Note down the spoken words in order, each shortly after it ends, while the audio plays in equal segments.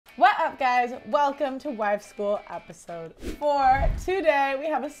guys? Welcome to Wife School episode 4. Today we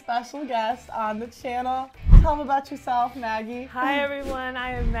have a special guest on the channel. Tell them about yourself, Maggie. Hi everyone,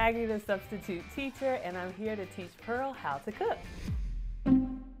 I am Maggie, the substitute teacher, and I'm here to teach Pearl how to cook.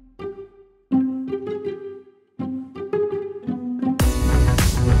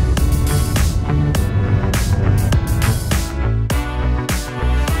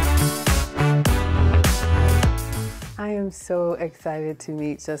 I am so excited to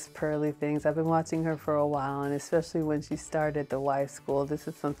meet Just Pearly Things. I've been watching her for a while, and especially when she started the Wife School, this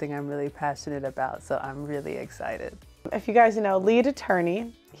is something I'm really passionate about, so I'm really excited. If you guys know, lead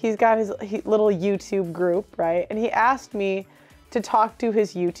attorney, he's got his little YouTube group, right? And he asked me to talk to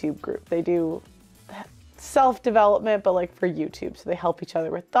his YouTube group. They do self-development, but like for YouTube. So they help each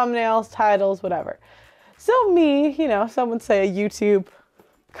other with thumbnails, titles, whatever. So me, you know, some would say a YouTube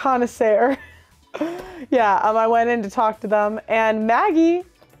connoisseur. Yeah, I went in to talk to them, and Maggie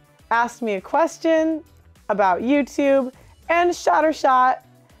asked me a question about YouTube and shot her shot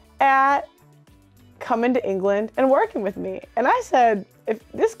at coming to England and working with me. And I said, if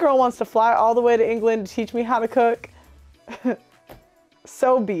this girl wants to fly all the way to England to teach me how to cook,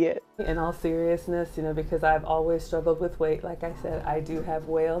 so be it. In all seriousness, you know, because I've always struggled with weight, like I said, I do have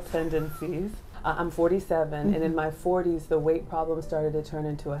whale tendencies. I'm 47, and in my 40s, the weight problem started to turn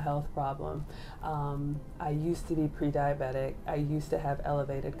into a health problem. I used to be pre-diabetic, I used to have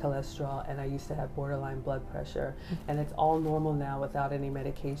elevated cholesterol, and I used to have borderline blood pressure. And it's all normal now without any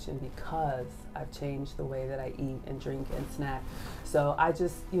medication because I've changed the way that I eat and drink and snack. So I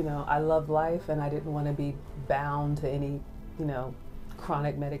just, you know, I love life, and I didn't want to be bound to any, you know,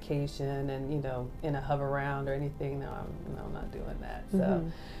 chronic medication and, you know, in a hover round or anything. No, I'm not doing that. So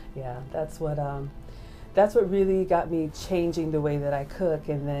yeah, that's what really got me changing the way that I cook.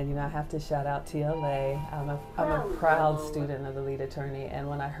 And then, you know, I have to shout out TLA. I'm a proud student of the lead attorney, and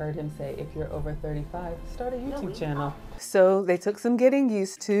when I heard him say, if you're over 35, start a YouTube channel. So they took some getting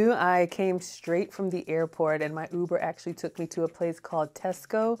used to. I came straight from the airport, and my Uber actually took me to a place called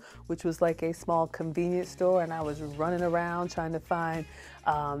Tesco, which was like a small convenience store, and I was running around trying to find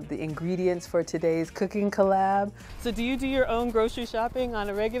the ingredients for today's cooking collab. So do you do your own grocery shopping on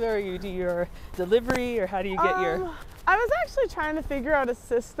a regular, or you do your delivery, or how do you get your... I was actually trying to figure out a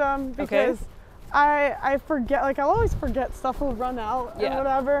system because I forget, like I'll always forget stuff will run out and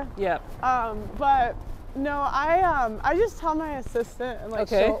whatever. Yeah. But no, I just tell my assistant and like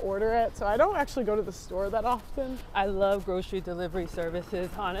she'll order it, so I don't actually go to the store that often. I love grocery delivery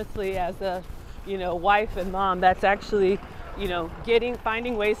services. Honestly, as a, you know, wife and mom, that's actually, you know,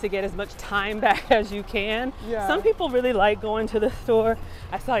 finding ways to get as much time back as you can. Yeah. Some people really like going to the store.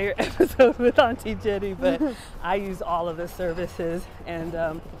 I saw your episode with Auntie Jenny, but I use all of the services, and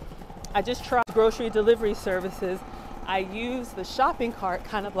I just tried grocery delivery services. I use the shopping cart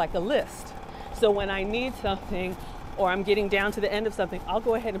kind of like a list. So when I need something, or I'm getting down to the end of something, I'll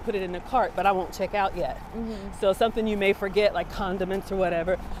go ahead and put it in the cart, but I won't check out yet. So something you may forget, like condiments or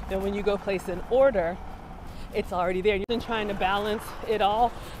whatever, then when you go place an order, it's already there. You've been trying to balance it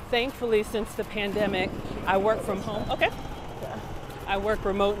all. Thankfully, since the pandemic, I work from home. I work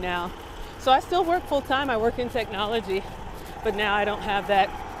remote now. So I still work full time. I work in technology, but now I don't have that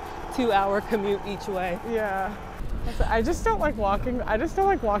 2-hour commute each way. Yeah. I just don't like walking. I just don't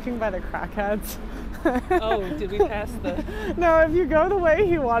like walking by the crackheads. Oh, did we pass the... No, if you go the way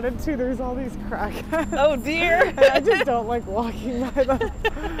he wanted to, there's all these crackheads. Oh dear. And I just don't like walking by them.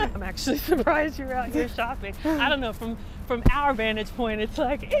 I'm actually surprised you're out here shopping. I don't know, from our vantage point, it's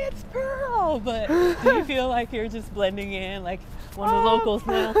like, it's Pearl, but do you feel like you're just blending in like one of the locals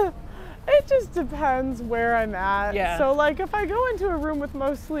now? It just depends where I'm at. Yeah. So like if I go into a room with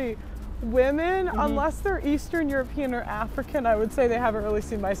mostly women, unless they're Eastern European or African, I would say they haven't really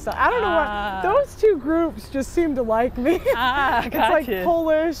seen my style. I don't know what, those two groups just seem to like me. It's like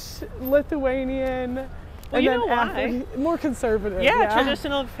Polish, Lithuanian, and then more conservative. Yeah,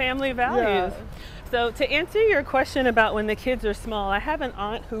 traditional family values. Yeah. So to answer your question about when the kids are small, I have an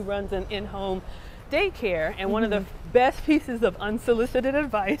aunt who runs an in-home daycare, and one of the best pieces of unsolicited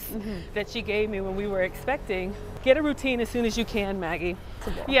advice that she gave me when we were expecting, get a routine as soon as you can, Maggie.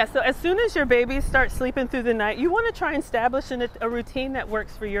 Yeah, so as soon as your babies start sleeping through the night, you want to try and establish a routine that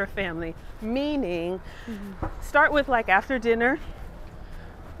works for your family. Meaning, start with like after dinner,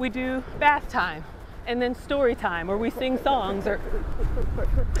 we do bath time, and then story time, or we sing songs, or...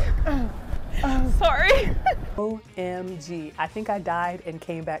 Sorry. OMG, I think I died and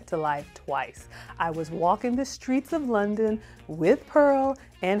came back to life twice. I was walking the streets of London with Pearl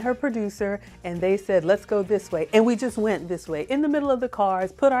and her producer, and they said, let's go this way. And we just went this way in the middle of the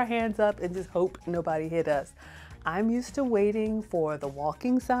cars, put our hands up and just hope nobody hit us. I'm used to waiting for the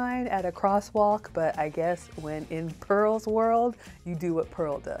walking sign at a crosswalk, but I guess when in Pearl's world, you do what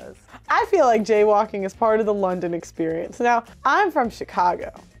Pearl does. I feel like jaywalking is part of the London experience. Now, I'm from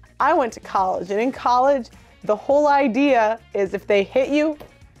Chicago. I went to college, and in college, the whole idea is if they hit you,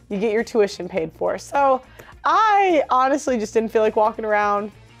 you get your tuition paid for. So I honestly just didn't feel like walking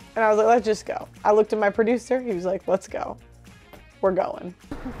around, and I was like, let's just go. I looked at my producer, he was like, let's go. We're going.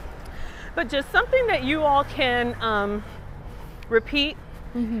 But just something that you all can repeat.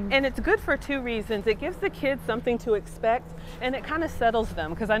 And it's good for two reasons. It gives the kids something to expect, and it kind of settles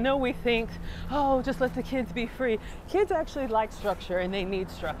them, because I know we think, oh, just let the kids be free. Kids actually like structure, and they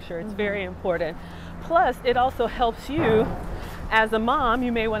need structure. It's very important. Plus, it also helps you as a mom.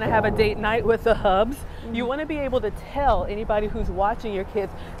 You may want to have a date night with the hubs. You want to be able to tell anybody who's watching your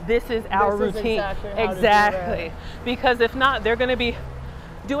kids, this is our routine. Exactly. Because if not, they're going to be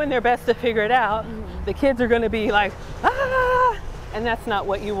doing their best to figure it out. The kids are going to be like, ah, and that's not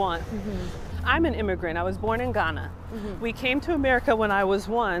what you want. I'm an immigrant. I was born in Ghana. We came to America when I was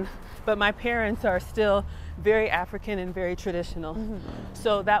 1, but my parents are still very African and very traditional.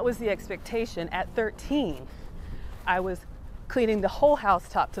 So that was the expectation. At 13, I was cleaning the whole house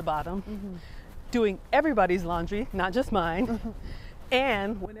top to bottom, doing everybody's laundry, not just mine.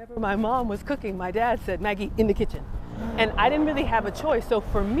 And whenever my mom was cooking, my dad said, Maggie, in the kitchen. And I didn't really have a choice. So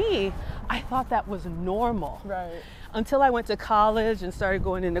for me, I thought that was normal. Right. Until I went to college and started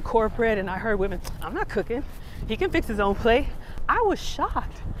going into corporate, and I heard women, I'm not cooking. He can fix his own plate. I was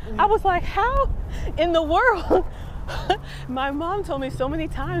shocked. I was like, how in the world? My mom told me so many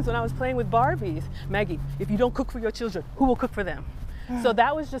times when I was playing with Barbies, Maggie, if you don't cook for your children, who will cook for them? So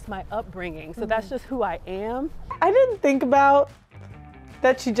that was just my upbringing. So that's just who I am. I didn't think about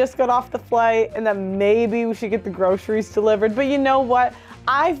that she just got off the flight and that maybe we should get the groceries delivered. But you know what?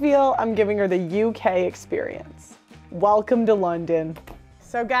 I feel I'm giving her the UK experience. Welcome to London.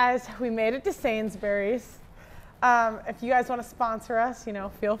 So guys, we made it to Sainsbury's. If you guys want to sponsor us, you know,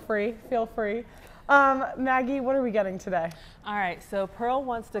 feel free. Maggie, what are we getting today? All right, so Pearl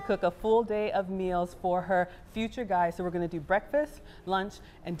wants to cook a full day of meals for her future guys. So we're gonna do breakfast, lunch,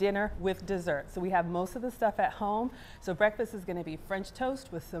 and dinner with dessert. So we have most of the stuff at home. So breakfast is gonna be French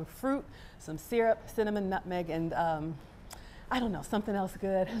toast with some fruit, some syrup, cinnamon, nutmeg, and I don't know, something else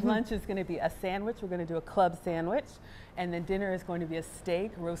good. Lunch is gonna be a sandwich. We're gonna do a club sandwich. And then dinner is going to be a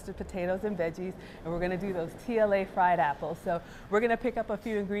steak, roasted potatoes and veggies, and we're gonna do those TLA fried apples. So we're gonna pick up a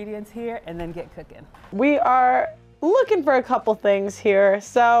few ingredients here and then get cooking. We are looking for a couple things here.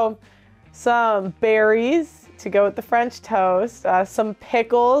 So some berries to go with the French toast, some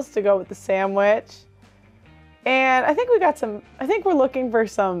pickles to go with the sandwich. And I think we're looking for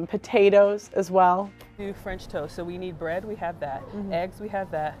some potatoes as well. Do French toast, so we need bread, we have that. Eggs, we have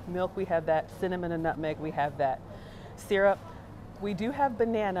that. Milk, we have that. Cinnamon and nutmeg, we have that. Syrup, we do have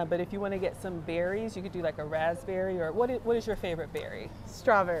banana, but if you want to get some berries, you could do like a raspberry, or what is your favorite berry?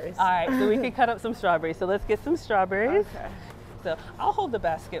 Strawberries. All right, so we can cut up some strawberries. So let's get some strawberries. Okay. So I'll hold the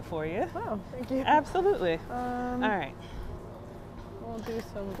basket for you. Oh, thank you. Absolutely. All right. We'll do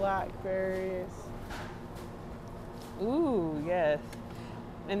some blackberries. Ooh, yes.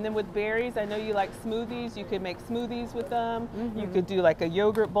 And then with berries, I know you like smoothies. You could make smoothies with them. You could do like a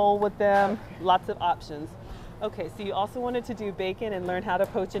yogurt bowl with them. Lots of options. Okay, so you also wanted to do bacon and learn how to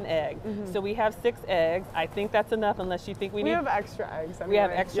poach an egg. So we have 6 eggs. I think that's enough unless you think we need... We have extra eggs. Anyway. We have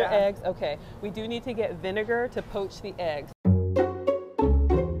extra eggs? Okay. We do need to get vinegar to poach the eggs.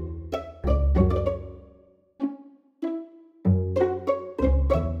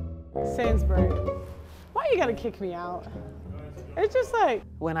 Sainsbury. Why you gotta kick me out? It's just like...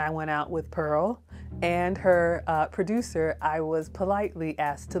 When I went out with Pearl and her producer, I was politely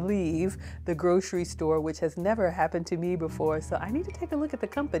asked to leave the grocery store, which has never happened to me before. So I need to take a look at the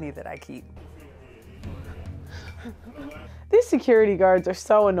company that I keep. These security guards are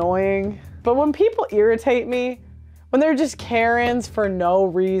so annoying. But when people irritate me, when they're just Karens for no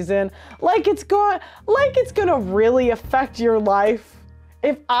reason, like it's gonna really affect your life.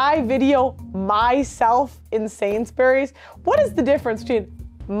 If I video myself in Sainsbury's, what is the difference between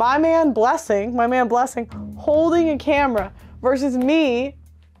my man Blessing, holding a camera versus me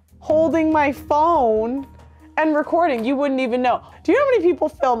holding my phone and recording? You wouldn't even know. Do you know how many people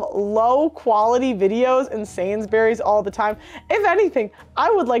film low quality videos in Sainsbury's all the time? If anything, I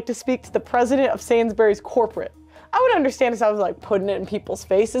would like to speak to the president of Sainsbury's corporate. I would understand if I was like putting it in people's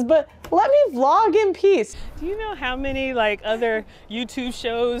faces, but let me vlog in peace. Do you know how many like other YouTube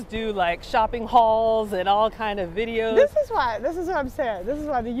shows do like shopping hauls and all kind of videos? This is what I'm saying. This is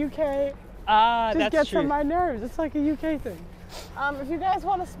why the UK just gets on my nerves. It's like a UK thing. If you guys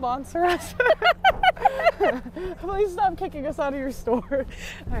want to sponsor us, Please stop kicking us out of your store.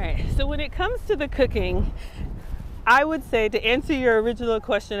 All right, so when it comes to the cooking, I would say, to answer your original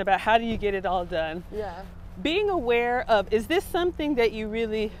question about how do you get it all done, Yeah. being aware of, is this something that you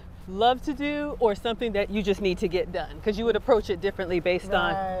really love to do or something that you just need to get done? Because you would approach it differently based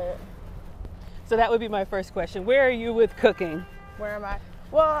on. So that would be my first question. Where are you with cooking? Where am I?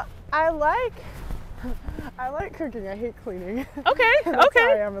 Well, I like cooking. I hate cleaning. Okay, That's okay. how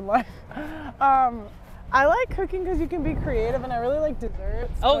I am in life. I like cooking because you can be creative, and I really like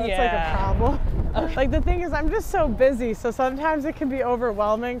desserts. Oh, It's yeah. like a problem. Like the thing is, I'm just so busy, so sometimes it can be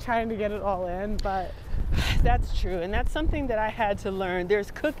overwhelming trying to get it all in. But That's true, and that's something that I had to learn.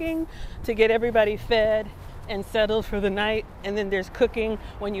 There's cooking to get everybody fed and settled for the night, and then there's cooking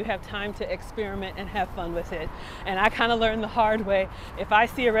when you have time to experiment and have fun with it. And I kind of learned the hard way. If I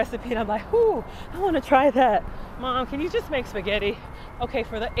see a recipe and I'm like, ooh, I want to try that. Mom, can you just make spaghetti? Okay,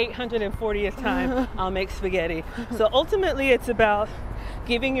 for the 840th time, I'll make spaghetti. So ultimately it's about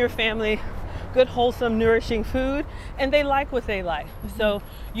giving your family good, wholesome, nourishing food, and they like what they like. So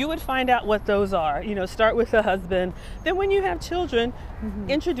you would find out what those are. You know, start with the husband. Then when you have children,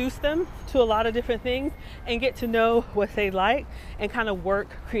 introduce them to a lot of different things and get to know what they like and kind of work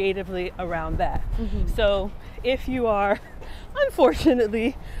creatively around that. So if you are,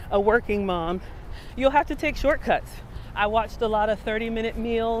 unfortunately, a working mom, you'll have to take shortcuts. I watched a lot of 30-minute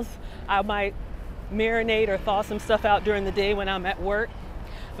meals. I might marinate or thaw some stuff out during the day when I'm at work.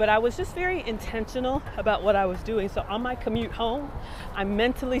 But I was just very intentional about what I was doing. So on my commute home, I'm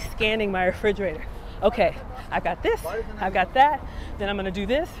mentally scanning my refrigerator. Okay, I've got this, I've got that, then I'm gonna do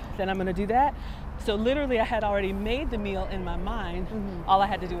this, then I'm gonna do that. So literally I had already made the meal in my mind. All I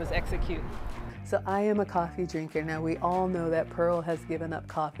had to do was execute. So I am a coffee drinker. Now we all know that Pearl has given up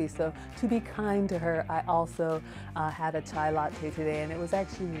coffee, so to be kind to her, I also had a chai latte today, and it was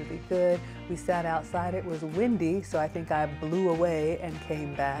actually really good. We sat outside, it was windy, so I think I blew away and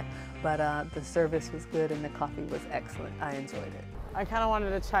came back, but the service was good and the coffee was excellent. I enjoyed it. I kind of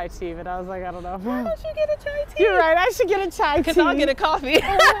wanted a chai tea, but I was like, I don't know. Why don't you get a chai tea? You're right, I should get a chai tea. Because I'll get a coffee.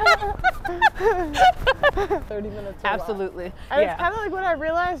 30 minutes. Absolutely. And it's kind of like what I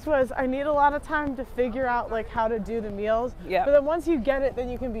realized was I need a lot of time to figure out like how to do the meals. Yeah. But then once you get it, then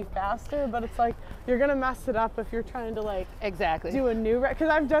you can be faster. But it's like you're gonna mess it up if you're trying to like Exactly. do a new because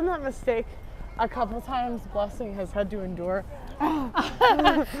I've done that mistake a couple times. Blessing has had to endure.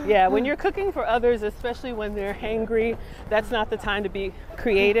 Yeah, when you're cooking for others, especially when they're hangry, that's not the time to be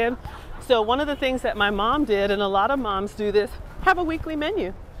creative. So one of the things that my mom did, and a lot of moms do this, have a weekly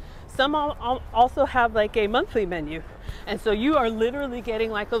menu. Some also have like a monthly menu. And so you are literally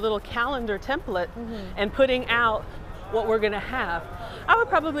getting like a little calendar template and putting out what we're gonna have. I would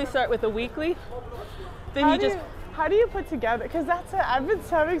probably start with a weekly. Then How do you put together? Because that's it. I've been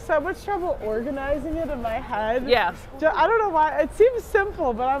having so much trouble organizing it in my head. Yeah. I don't know why. It seems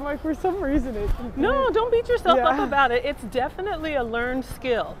simple, but I'm like, for some reason it. No, don't beat yourself up about it. It's definitely a learned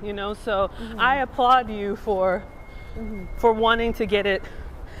skill, you know. So I applaud you for wanting to get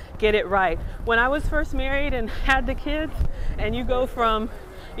it right. When I was first married and had the kids, and you go from,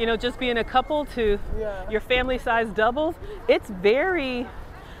 you know, just being a couple to your family size doubles, it's very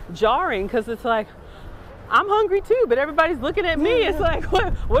jarring because it's like, I'm hungry too, but everybody's looking at me. It's like,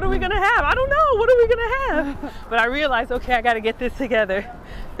 what are we gonna have? I don't know, what are we gonna have? But I realized, okay, I gotta get this together.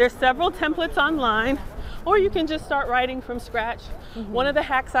 There's several templates online, or you can just start writing from scratch. One of the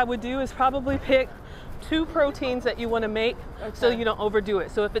hacks I would do is probably pick 2 proteins that you wanna make so you don't overdo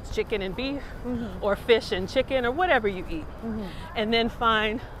it. So if it's chicken and beef, or fish and chicken, or whatever you eat. And then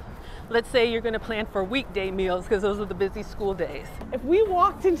find, let's say you're gonna plan for weekday meals because those are the busy school days. If we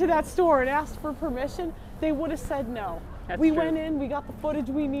walked into that store and asked for permission, they would have said no. We went in, we got the footage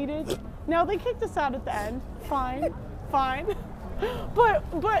we needed. Now they kicked us out at the end. Fine, fine. But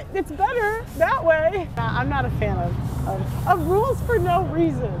it's better that way. I'm not a fan of rules for no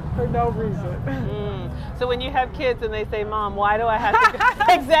reason. For no reason. So when you have kids and they say, Mom, why do I have to go?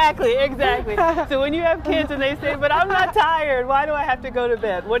 Exactly. So when you have kids and they say, but I'm not tired, why do I have to go to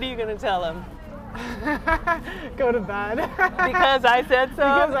bed? What are you gonna tell them? Go to bed. Because I said so?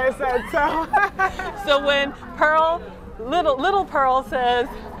 Because I said so. So when Pearl, little Pearl says,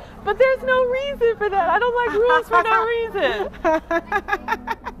 but there's no reason for that. I don't like rules for no reason.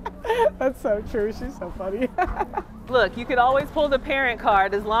 That's so true. She's so funny. Look, you could always pull the parent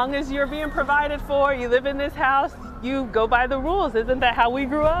card. As long as you're being provided for, you live in this house, you go by the rules. Isn't that how we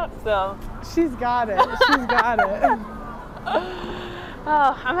grew up? So she's got it. She's got it.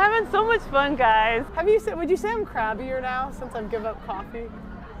 Oh, I'm having so much fun, guys. Would you say I'm crabbier now since I've given up coffee?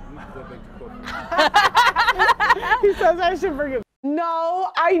 He says I should bring it.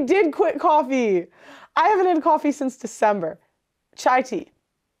 No, I did quit coffee. I haven't had coffee since December. Chai tea.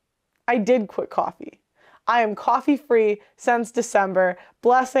 I did quit coffee. I am coffee free since December.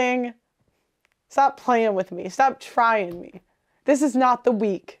 Blessing. Stop playing with me. Stop trying me. This is not the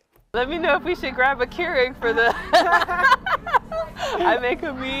week. Let me know if we should grab a Keurig for the... I make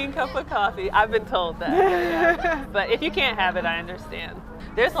a mean cup of coffee. I've been told that. Yeah. But if you can't have it, I understand.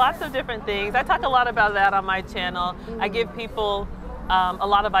 There's lots of different things. I talk a lot about that on my channel. I give people a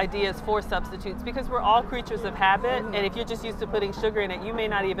lot of ideas for substitutes because we're all creatures of habit, and if you're just used to putting sugar in it, you may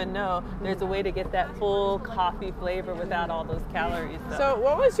not even know there's a way to get that full coffee flavor without all those calories. So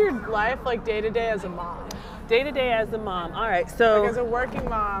what was your life like day to day as a mom? Day to day as a mom. All right, so like as a working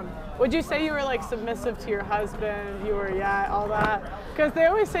mom, would you say you were like submissive to your husband? You were, all that? Because they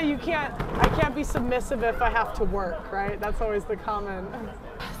always say I can't be submissive if I have to work, right? That's always the common.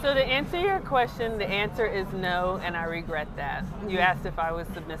 So to answer your question, the answer is no, and I regret that. You asked if I was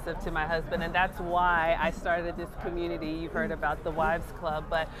submissive to my husband, and that's why I started this community. You've heard about the Wives Club,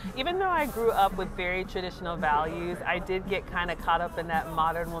 but even though I grew up with very traditional values, I did get kind of caught up in that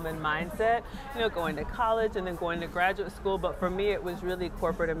modern woman mindset, going to college and then going to graduate school, but for me it was really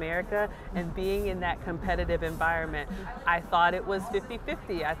corporate America and being in that competitive environment. I thought it was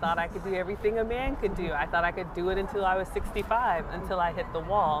 50-50. I thought I could do everything a man could do. I thought I could do it until I was 65, until I hit the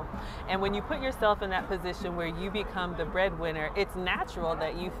wall. And when you put yourself in that position where you become the breadwinner, it's natural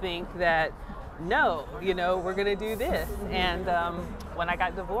that you think that, no, we're going to do this. And when I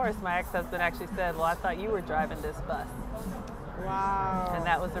got divorced, my ex-husband actually said, well, I thought you were driving this bus. Wow. And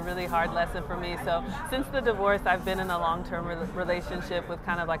that was a really hard lesson for me. So since the divorce, I've been in a long-term relationship with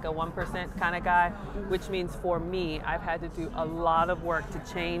kind of like a 1% kind of guy, which means for me, I've had to do a lot of work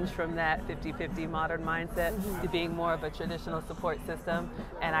to change from that 50-50 modern mindset to being more of a traditional support system.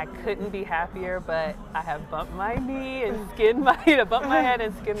 And I couldn't be happier, but I have bumped my knee and skinned my, bumped my head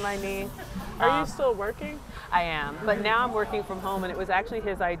and skinned my knee. Are you still working? I am, but now I'm working from home, and it was actually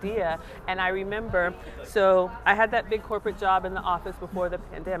his idea. And I remember, so I had that big corporate job in the office before the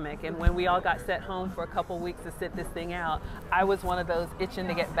pandemic, and when we all got sent home for a couple weeks to sit this thing out, I was one of those itching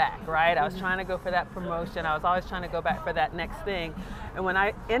to get back, right? I was trying to go for that promotion. I was always trying to go back for that next thing. And when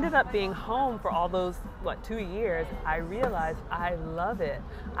I ended up being home for all those, 2 years, I realized I love it.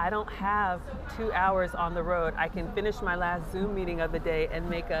 I don't have 2 hours on the road. I can finish my last Zoom meeting of the day and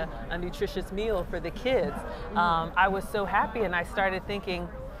make a nutritious meal for the kids. I was so happy, and I started thinking,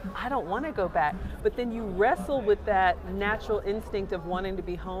 I don't want to go back. But then you wrestle with that natural instinct of wanting to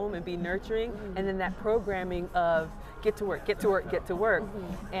be home and be nurturing, and then that programming of get to work, get to work, get to work.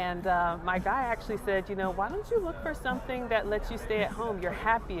 And my guy actually said, why don't you look for something that lets you stay at home? You're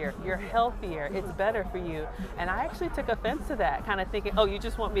happier, you're healthier, it's better for you. And I actually took offense to that, kind of thinking, oh, you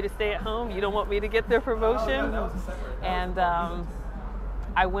just want me to stay at home? You don't want me to get the promotion? And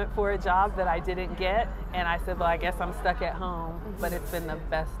I went for a job that I didn't get, and I said, well, I guess I'm stuck at home, but it's been the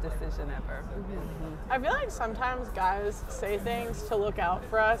best decision ever. I feel like sometimes guys say things to look out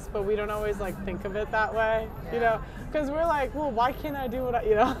for us, but we don't always think of it that way, because we're like, well, why can't I do what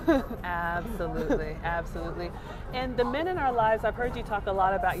I, Absolutely, absolutely. And the men in our lives, I've heard you talk a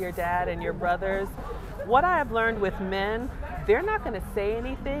lot about your dad and your brothers. What I have learned with men, they're not going to say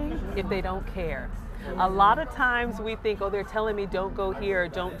anything if they don't care. A lot of times we think, oh, they're telling me don't go here or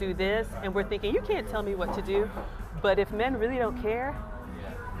don't do this, and we're thinking, you can't tell me what to do. But if men really don't care,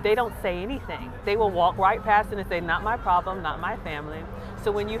 they don't say anything. They will walk right past it and say, not my problem, not my family.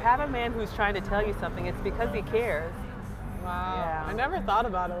 So when you have a man who's trying to tell you something, it's because he cares. Wow. Yeah. I never thought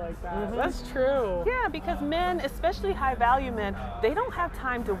about it like that. That's true. Yeah, because men, especially high value men, they don't have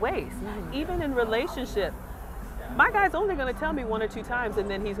time to waste. Even in relationships, my guy's only going to tell me 1 or 2 times, and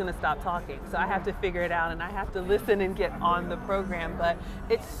then he's going to stop talking. So I have to figure it out, and I have to listen and get on the program. But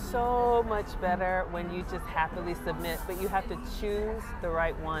it's so much better when you just happily submit, but you have to choose the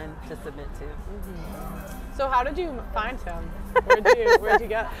right one to submit to. So how did you find him? Where'd you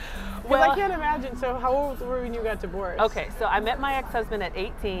get? Well, I can't imagine. So how old were you when you got divorced? Okay, so I met my ex-husband at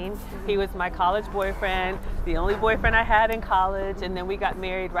 18. He was my college boyfriend, the only boyfriend I had in college, and then we got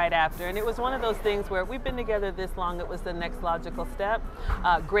married right after. And it was one of those things where we've been together this long, it was the next logical step.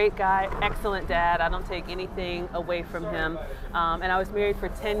 Great guy, excellent dad. I don't take anything away from him. And I was married for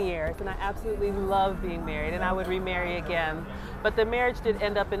 10 years, and I absolutely love being married, and I would remarry again. But the marriage did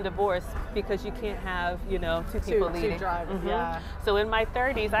end up in divorce because you can't have, two people leading. Two drivers, yeah. So in my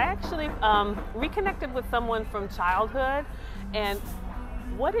 30s, I actually reconnected with someone from childhood, and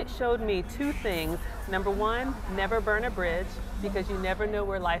what it showed me, 2 things. Number one, never burn a bridge, because you never know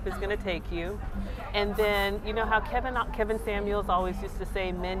where life is going to take you. And then, you know how Kevin Samuels always used to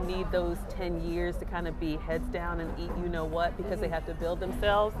say men need those 10 years to kind of be heads down and eat you know what, because they have to build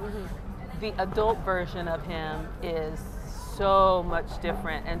themselves. the adult version of him is so much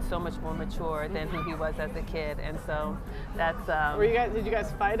different and so much more mature than who he was as a kid, and so that's. Did you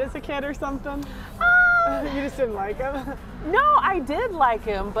guys fight as a kid or something? You just didn't like him? No, I did like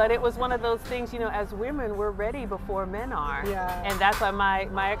him, but it was one of those things, you know, as women, we're ready before men are. Yeah. And that's why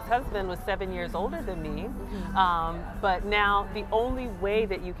my ex-husband was 7 years older than me. But now the only way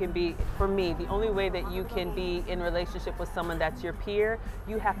that you can be, for me, the only way that you can be in relationship with someone that's your peer,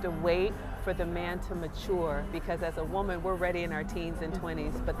 you have to wait for the man to mature, because as a woman, we're ready in our teens and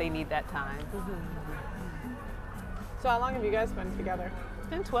 20s, but they need that time. So how long have you guys been together? It's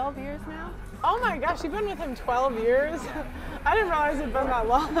been 12 years now. Oh my gosh, you've been with him 12 years? I didn't realize it'd been that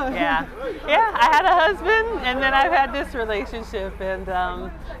long. Yeah, I had a husband, and then I've had this relationship, and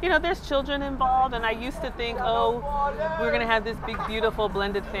you know, there's children involved, and I used to think, oh, we're gonna have this big, beautiful,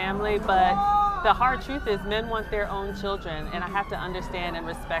 blended family, but the hard truth is men want their own children, and I have to understand and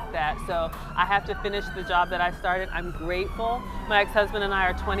respect that. So I have to finish the job that I started. I'm grateful. My ex-husband and I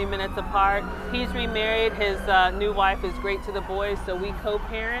are 20 minutes apart. He's remarried. His new wife is great to the boys, so we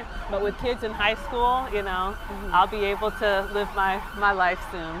co-parent. But with kids in high school, you know, I'll be able to live my life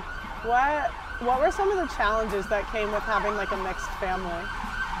soon. What were some of the challenges that came with having like a mixed family?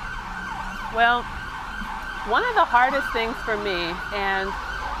 Well, one of the hardest things for me, and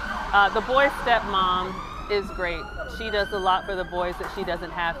the boy's stepmom is great. She does a lot for the boys that she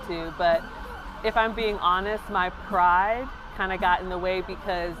doesn't have to, but if I'm being honest, my pride kind of got in the way,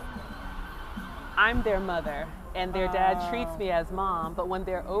 because I'm their mother and their dad treats me as mom, but when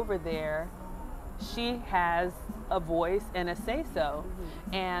they're over there, she has a voice and a say-so.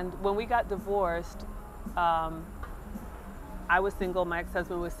 And when we got divorced, I was single, my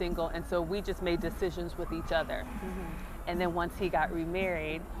ex-husband was single, and so we just made decisions with each other. And then once he got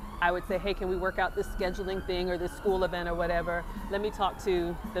remarried, I would say, hey, can we work out this scheduling thing or this school event or whatever? Let me talk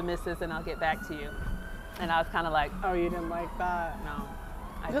to the missus and I'll get back to you. And I was kind of like, oh, you didn't like that? No.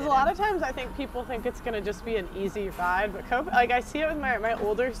 Because a lot of times I think people think it's going to just be an easy ride, but like I see it with my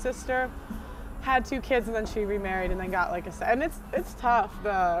older sister, had 2 kids and then she remarried and then got like a, and it's tough,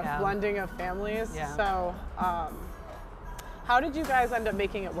 the blending of families. Yeah. So how did you guys end up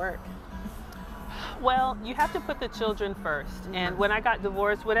making it work? Well, you have to put the children first. And when I got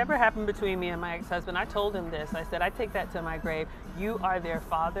divorced, whatever happened between me and my ex-husband, I told him this. I said, I take that to my grave. You are their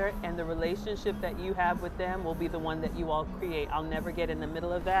father, and the relationship that you have with them will be the one that you all create. I'll never get in the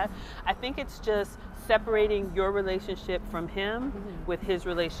middle of that. I think it's just separating your relationship from him with his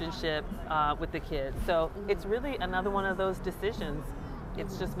relationship with the kids. So it's really another one of those decisions.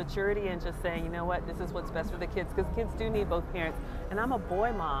 It's just maturity and just saying, you know what, this is what's best for the kids, because kids do need both parents. And I'm a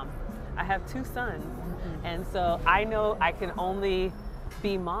boy mom. I have 2 sons, and so I know I can only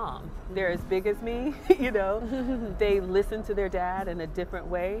be mom. They're as big as me, you know. They listen to their dad in a different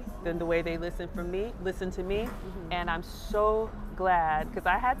way than the way they listen to me, and I'm so glad, because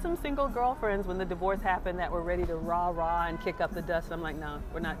I had some single girlfriends when the divorce happened that were ready to rah and kick up the dust. I'm like, no,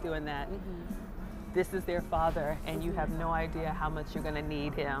 we're not doing that. This is their father, and you have no idea how much you're going to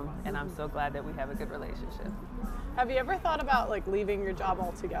need him, and I'm so glad that we have a good relationship. Have you ever thought about like leaving your job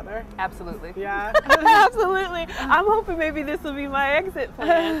altogether? Absolutely. Yeah. Absolutely. I'm hoping maybe this will be my exit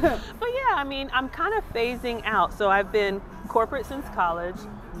plan. But yeah, I mean, I'm kind of phasing out. So I've been corporate since college,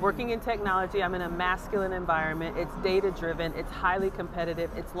 working in technology. I'm in a masculine environment. It's data driven. It's highly competitive.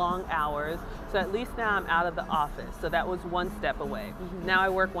 It's long hours. So at least now I'm out of the office. So that was one step away. Now I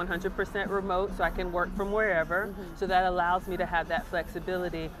work 100% remote, so I can work from wherever. So that allows me to have that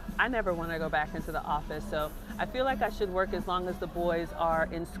flexibility. I never want to go back into the office. So I feel like I should work as long as the boys are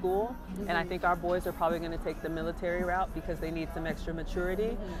in school. And I think our boys are probably going to take the military route because they need some extra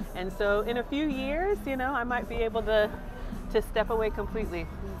maturity. And so in a few years, you know, I might be able to step away completely.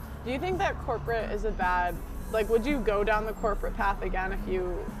 Do you think that corporate is a bad, like, would you go down the corporate path again if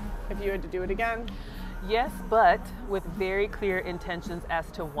you had to do it again? Yes, but with very clear intentions as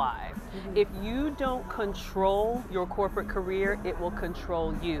to why. If you don't control your corporate career, it will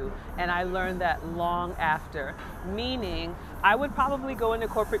control you. And I learned that long after. Meaning, I would probably go into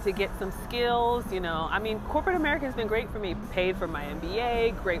corporate to get some skills, you know. I mean, corporate America has been great for me. Paid for my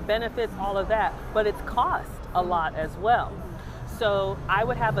MBA, great benefits, all of that. But it's cost a lot as well. So I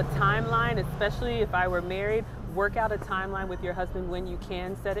would have a timeline, especially if I were married. Work out a timeline with your husband when you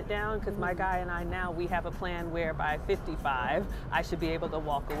can set it down, because my guy and I now, we have a plan where by 55 I should be able to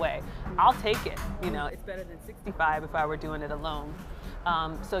walk away. I'll take it, you know, it's better than 65 if I were doing it alone.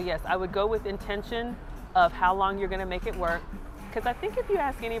 So yes, I would go with intention of how long you're going to make it work, because I think if you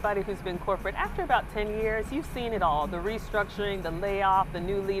ask anybody who's been corporate, after about 10 years, you've seen it all. The restructuring, the layoff, the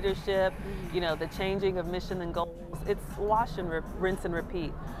new leadership, you know, the changing of mission and goals. It's wash and rinse and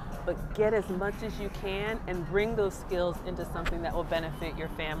repeat. but get as much as you can and bring those skills into something that will benefit your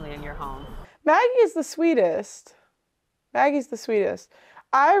family and your home. Maggie is the sweetest. Maggie's the sweetest.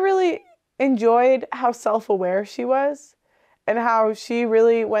 I really enjoyed how self-aware she was and how she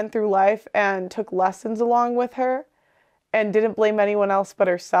really went through life and took lessons along with her and didn't blame anyone else but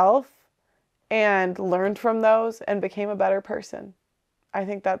herself and learned from those and became a better person. I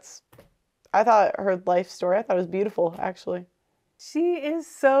thought her life story, I thought it was beautiful, actually. She is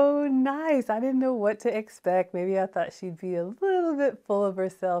so nice. I didn't know what to expect. Maybe I thought she'd be a little bit full of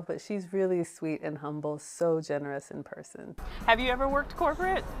herself, but she's really sweet and humble, so generous in person. Have you ever worked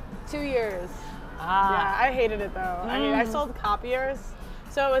corporate? 2 years. Ah. Yeah, I hated it though. I mean, I sold copiers,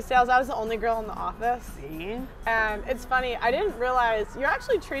 so it was sales. I was the only girl in the office. See? And it's funny, I didn't realize you're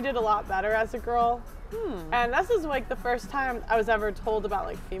actually treated a lot better as a girl. And this is like the first time I was ever told about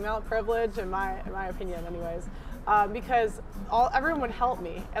like female privilege, in my opinion anyways. Because everyone would help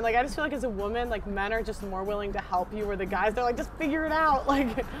me, and like I just feel like as a woman, like men are just more willing to help you, where the guys, they're like, just figure it out,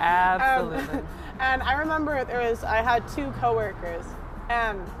 like. Absolutely. And I remember I had 2 coworkers,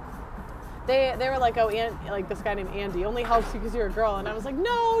 and they were like, oh, like this guy named Andy only helps you because you're a girl, and I was like,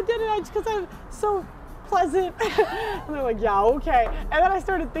 no, didn't I? Just because I'm so pleasant. And they're like, yeah, okay. And then I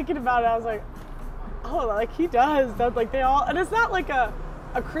started thinking about it. I was like, oh, like he does. That's like they all, and it's not like a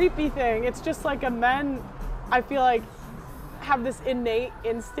creepy thing. It's just like men, I feel like, have this innate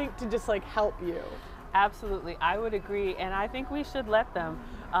instinct to just like help you. Absolutely, I would agree, and I think we should let them.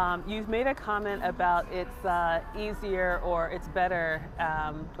 You've made a comment about it's easier or it's better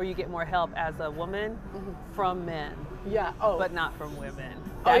or you get more help as a woman from men. Yeah. Oh. But not from women.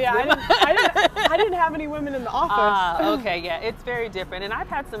 Oh yeah, I didn't have any women in the office. Okay, yeah, it's very different. And I've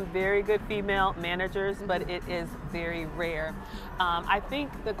had some very good female managers, but it is very rare. I think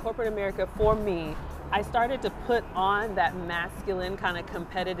the corporate America, for me, I started to put on that masculine kind of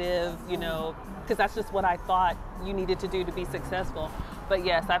competitive, you know, because that's just what I thought you needed to do to be successful. But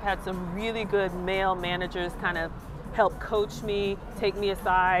yes, I've had some really good male managers kind of help coach me, take me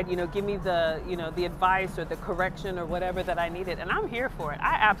aside, you know, give me the, you know, the advice or the correction or whatever that I needed. And I'm here for it.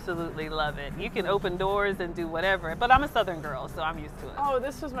 I absolutely love it. You can open doors and do whatever, but I'm a Southern girl, so I'm used to it. Oh,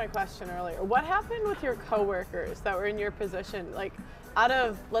 this was my question earlier. What happened with your coworkers that were in your position? Like, out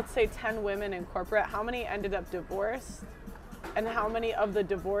of, let's say, 10 women in corporate, how many ended up divorced? And how many of the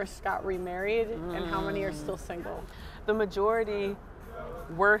divorced got remarried? And how many are still single? The majority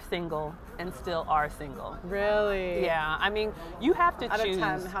were single and still are single. Really? Yeah, I mean, you have to choose.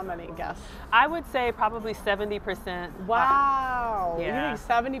 Out of 10, how many, guess? I would say probably 70%. Wow. Yeah. You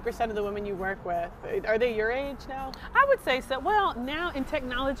think 70% of the women you work with, are they your age now? I would say so. Well, now in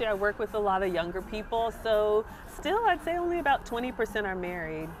technology, I work with a lot of younger people, so still I'd say only about 20% are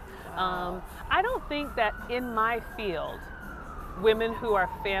married. I don't think that in my field, women who are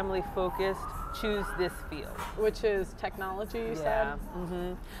family focused choose this field. Which is technology, you said?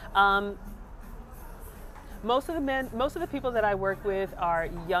 Most of the people that I work with are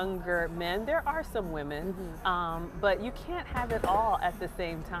younger men. There are some women, but you can't have it all at the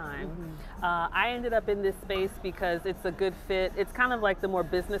same time. I ended up in this space because it's a good fit. It's kind of like the more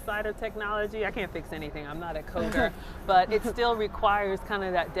business side of technology. I can't fix anything. I'm not a coder, but it still requires kind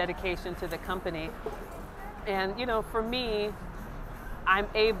of that dedication to the company. And, you know, for me, I'm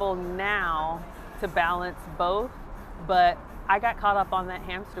able now to balance both, but I got caught up on that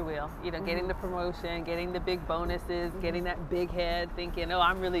hamster wheel, you know, getting the promotion, getting the big bonuses, getting that big head, thinking, oh,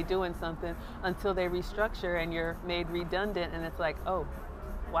 I'm really doing something, until they restructure and you're made redundant, and it's like, oh,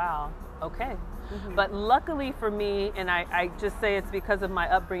 wow, okay. But luckily for me, and I just say it's because of my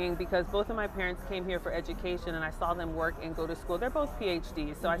upbringing, because both of my parents came here for education and I saw them work and go to school. They're both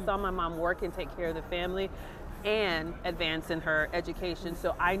PhDs, so I saw my mom work and take care of the family and advance in her education,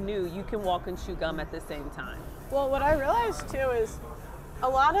 so I knew you can walk and chew gum at the same time. Well, what I realized too is a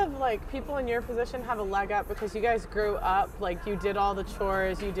lot of like people in your position have a leg up because you guys grew up, like you did all the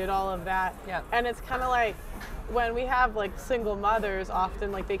chores, you did all of that. Yep. And it's kind of like when we have like single mothers,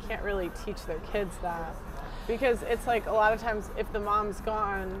 often like they can't really teach their kids that, because it's like a lot of times if the mom's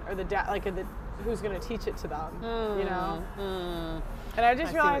gone or the dad, like who's going to teach it to them, you know? And I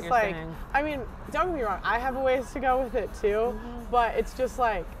just realized, like, I mean, don't get me wrong, I have a ways to go with it too, but it's just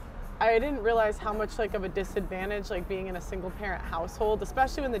like, I didn't realize how much like of a disadvantage like being in a single parent household,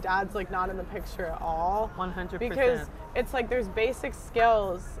 especially when the dad's like not in the picture at all. 100%. Because it's like there's basic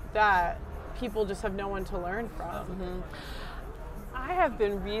skills that people just have no one to learn from. I I have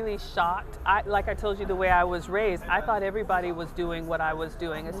been really shocked. Like I told you, the way I was raised, I thought everybody was doing what I was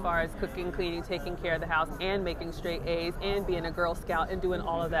doing as far as cooking, cleaning, taking care of the house, and making straight A's, and being a Girl Scout, and doing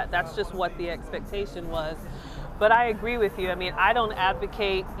all of that. That's just what the expectation was. But I agree with you. I mean, I don't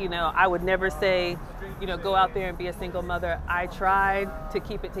advocate, I would never say, go out there and be a single mother. I tried to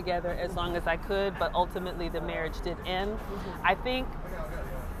keep it together as long as I could, but ultimately the marriage did end. I think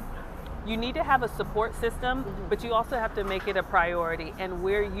you need to have a support system, but you also have to make it a priority. And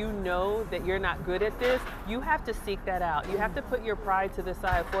where you know that you're not good at this, you have to seek that out. You have to put your pride to the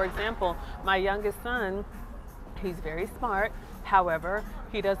side. For example, my youngest son, he's very smart. However,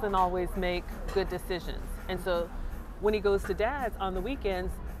 he doesn't always make good decisions. And so when he goes to dad's on the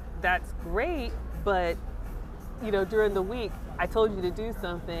weekends, that's great, but during the week, I told you to do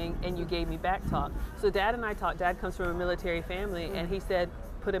something and you gave me back talk. So dad and I talked. Dad comes from a military family, and he said,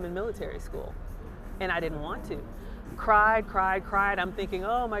 put him in military school. And I didn't want to. Cried. I'm thinking,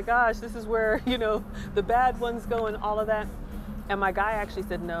 oh my gosh, this is where, the bad ones go and all of that. And my guy actually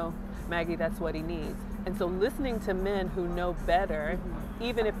said, no, Maggie, that's what he needs. And so listening to men who know better,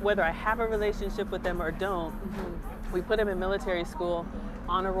 even if whether I have a relationship with them or don't, we put him in military school,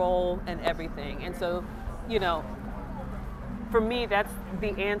 honor roll and everything. And so, for me, that's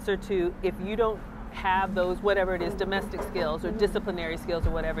the answer to, if you don't have those, whatever it is, domestic skills or disciplinary skills or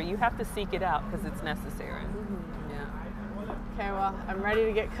whatever, you have to seek it out because it's necessary. Yeah. Okay, well, I'm ready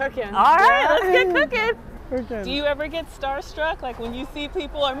to get cooking. All right, let's get cooking. Okay. Do you ever get starstruck, like when you see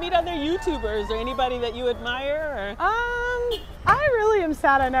people or meet other YouTubers or anybody that you admire? Or? I really am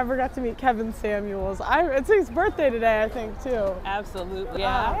sad I never got to meet Kevin Samuels. It's his birthday today, I think, too. Absolutely.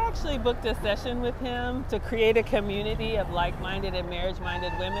 Yeah, I actually booked a session with him to create a community of like-minded and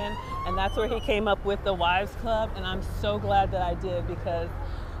marriage-minded women, and that's where he came up with the Wives Club, and I'm so glad that I did, because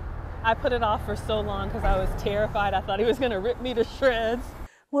I put it off for so long because I was terrified. I thought he was going to rip me to shreds.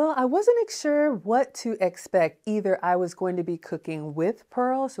 Well, I wasn't sure what to expect. Either I was going to be cooking with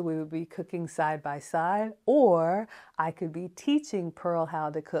Pearl, so we would be cooking side by side, or I could be teaching Pearl how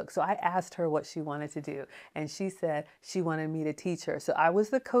to cook. So I asked her what she wanted to do, and she said she wanted me to teach her. So I was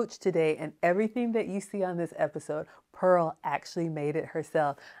the coach today, and everything that you see on this episode, Pearl actually made it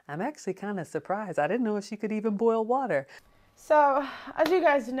herself. I'm actually kind of surprised. I didn't know if she could even boil water. So, as you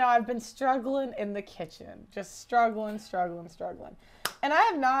guys know, I've been struggling in the kitchen. Just struggling. And I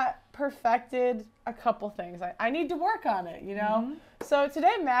have not perfected a couple things. I need to work on it, So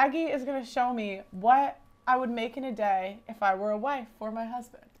today Maggie is going to show me what I would make in a day if I were a wife for my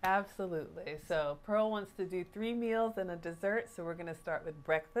husband. Absolutely. So Pearl wants to do 3 meals and a dessert. So we're going to start with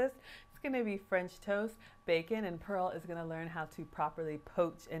breakfast. It's going to be French toast, bacon, and Pearl is going to learn how to properly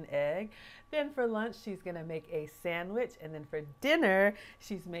poach an egg. Then for lunch, she's going to make a sandwich. And then for dinner,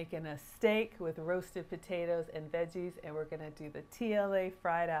 she's making a steak with roasted potatoes and veggies. And we're going to do the TLA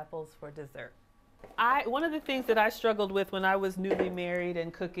fried apples for dessert. One of the things that I struggled with when I was newly married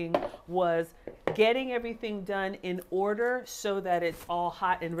and cooking was getting everything done in order so that it's all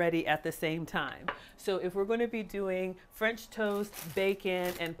hot and ready at the same time. So if we're going to be doing French toast,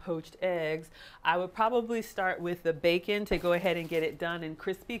 bacon, and poached eggs, I would probably start with the bacon to go ahead and get it done and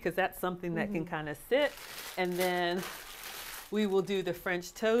crispy, because that's something that can kind of sit. And then we will do the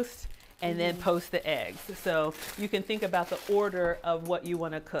French toast and then poach the eggs. So you can think about the order of what you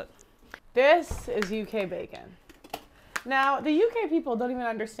want to cook. This is UK bacon. Now, the UK people don't even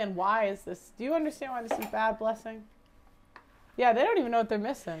understand why is this. Do you understand why this is bad, Blessing? Yeah, they don't even know what they're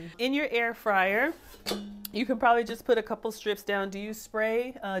missing. In your air fryer, you can probably just put a couple strips down. Do you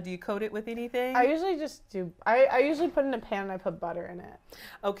spray? Do you coat it with anything? I usually just do. I usually put it in a pan and I put butter in it.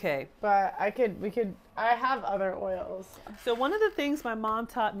 Okay. But I have other oils. So one of the things my mom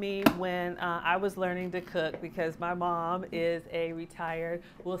taught me when I was learning to cook, because my mom is a retired,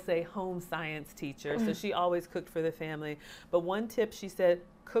 we'll say, home science teacher. So she always cooked for the family. But one tip, she said,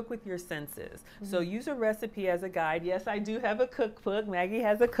 cook with your senses. So use a recipe as a guide. Yes, I do have a cookbook. Maggie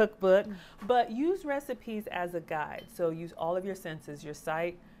has a cookbook. But use recipes as a guide. So use all of your senses, your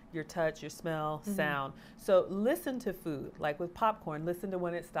sight, your touch, your smell, sound. So listen to food. Like with popcorn, listen to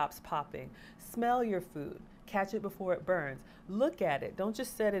when it stops popping. Smell your food. Catch it before it burns. Look at it. Don't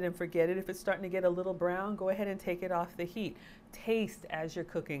just set it and forget it. If it's starting to get a little brown, go ahead and take it off the heat. Taste as you're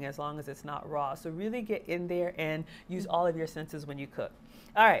cooking, as long as it's not raw. So really get in there and use all of your senses when you cook.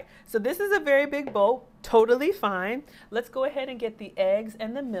 All right, so this is a very big bowl, totally fine. Let's go ahead and get the eggs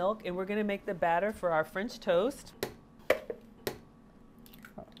and the milk, and we're gonna make the batter for our French toast.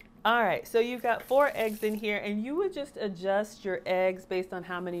 All right, so you've got 4 eggs in here, and you would just adjust your eggs based on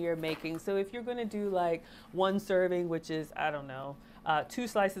how many you're making. So if you're gonna do like 1 serving, which is, I don't know, 2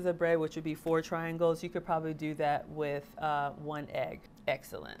 slices of bread, which would be 4 triangles. You could probably do that with 1 egg.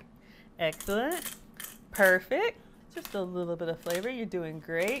 Excellent. Excellent. Perfect. Just a little bit of flavor. You're doing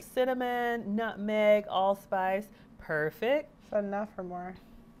great. Cinnamon, nutmeg, allspice. Perfect. Is that enough or more?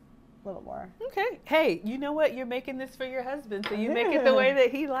 A little more. Okay. Hey, you know what? You're making this for your husband, so you make it the way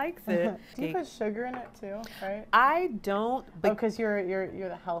that he likes it. Do you put sugar in it too, right? I don't. Because you're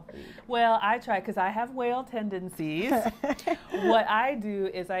the healthy. Well, I try because I have whale tendencies. What I do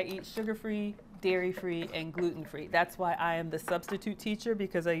is I eat sugar-free, dairy-free, and gluten-free. That's why I am the substitute teacher,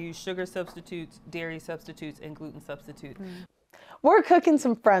 because I use sugar substitutes, dairy substitutes, and gluten substitutes. We're cooking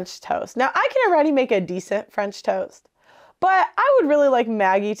some French toast. Now, I can already make a decent French toast, but I would really like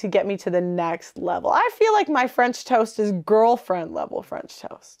Maggie to get me to the next level. I feel like my French toast is girlfriend level French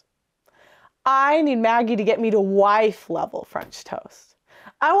toast. I need Maggie to get me to wife level French toast.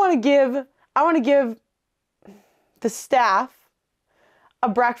 I want to give the staff a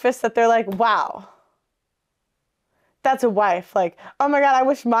breakfast that they're like, wow, that's a wife. Like, oh my God, I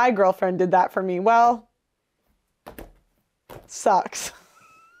wish my girlfriend did that for me. Well, sucks.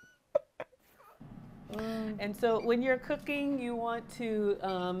 And so when you're cooking, you want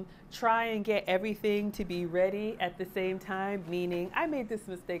to try and get everything to be ready at the same time, meaning I made this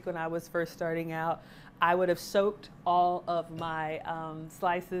mistake when I was first starting out. I would have soaked all of my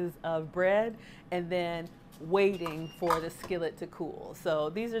slices of bread and then waiting for the skillet to cool. So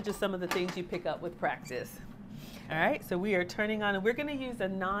these are just some of the things you pick up with practice. All right, so we are turning on, and we're going to use a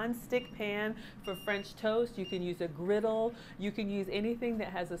non-stick pan for French toast. You can use a griddle. You can use anything that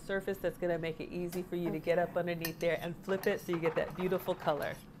has a surface that's going to make it easy for you to get up underneath there and flip it so you get that beautiful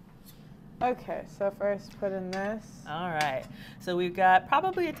color. Okay, so first put in this. All right, so we've got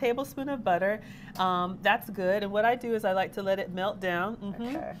probably a tablespoon of butter. That's good. And what I do is I like to let it melt down.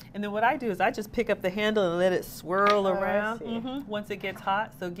 Okay. And then what I do is I just pick up the handle and let it swirl around I see. once it gets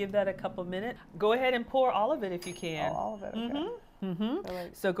hot. So give that a couple minutes. Go ahead and pour all of it if you can. Oh, all of it, okay.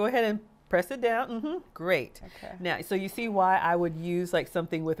 So go ahead and press it down. Great. Okay. Now, so you see why I would use like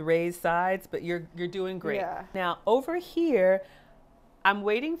something with raised sides, but you're doing great. Yeah. Now over here, I'm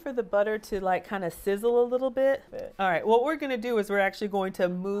waiting for the butter to like kind of sizzle a little bit. All right, what we're gonna do is we're actually going to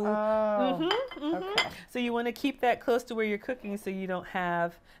move. Okay. So you wanna keep that close to where you're cooking so you don't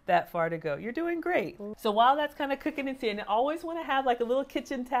have that far to go. You're doing great. So while that's kind of cooking and seeing, always wanna have like a little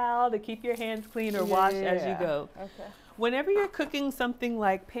kitchen towel to keep your hands clean or wash as you go. Okay. Whenever you're cooking something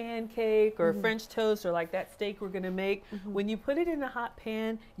like pancake or French toast or like that steak we're gonna make, when you put it in a hot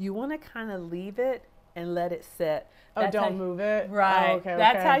pan, you wanna kind of leave it and let it set. That's don't move it? Right. Oh, okay,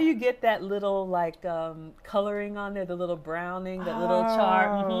 That's how you get that little like coloring on there, the little browning, that little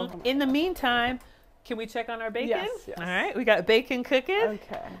char. In the meantime, can we check on our bacon? Yes. All right, we got bacon cooking.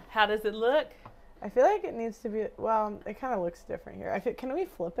 Okay. How does it look? I feel like it needs to be, well, it kind of looks different here. Can we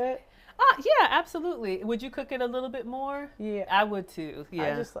flip it? Yeah, absolutely. Would you cook it a little bit more? Yeah. I would too.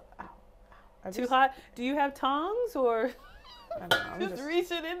 Yeah. Too hot? Do you have tongs or I don't know, just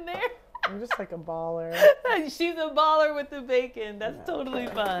reach it in there? I'm just like a baller. She's a baller with the bacon. That's totally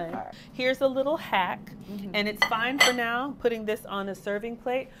fine. Right. Here's a little hack, and it's fine for now, putting this on a serving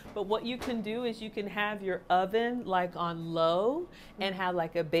plate. But what you can do is you can have your oven like on low and have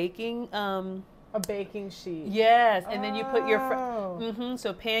like a baking a baking sheet. Yes, and then you put your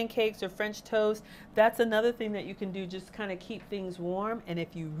so pancakes or French toast. That's another thing that you can do, just kind of keep things warm. And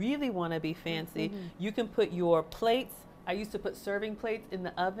if you really want to be fancy, you can put your plates. I used to put serving plates in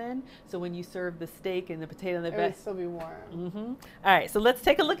the oven, so when you serve the steak and the potato and the it would still be warm. All right, so let's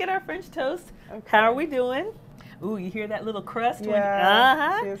take a look at our French toast. Okay. How are we doing? Ooh, you hear that little crust?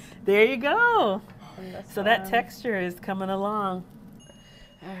 Yeah. There you go. So that one. texture is coming along.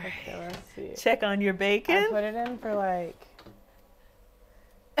 Okay, let's see. Check on your bacon. I put it in for like.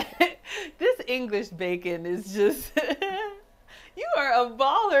 This English bacon is just. You are a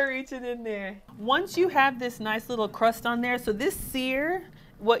baller reaching in there. Once you have this nice little crust on there, so this sear,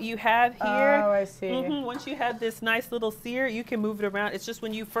 what you have here. Oh, I see. Once you have this nice little sear, you can move it around. It's just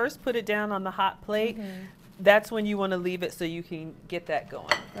when you first put it down on the hot plate, that's when you want to leave it so you can get that going.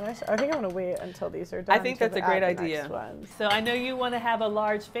 I think I'm going to wait until these are done. I think that's a great idea. Ones. So I know you want to have a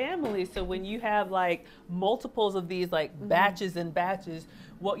large family, so when you have like multiples of these like batches and batches,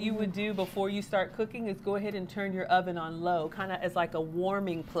 what you would do before you start cooking is go ahead and turn your oven on low, kind of as like a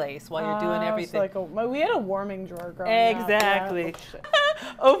warming place while you're doing everything. So like we had a warming drawer growing up. Exactly. Yeah.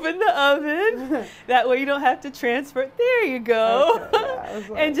 Open the oven. That way you don't have to transfer it. There you go. Okay,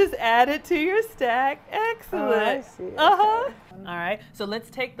 yeah, and just add it to your stack. Excellent. Oh, I see. Okay. All right. So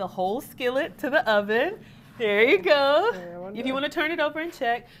let's take the whole skillet to the oven. There you go. Yeah, If you want to turn it over and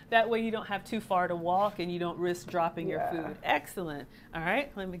check, that way you don't have too far to walk and you don't risk dropping your food. Excellent. All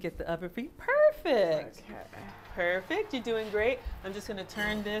right, let me get the oven for you. Perfect. Okay. Perfect. You're doing great. I'm just going to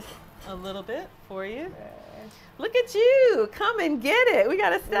turn this a little bit for you. Okay. Look at you. Come and get it. We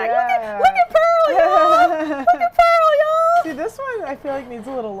got a stack. Yeah. Look at Pearl, y'all. Look at Pearl, y'all. See, this one I feel like needs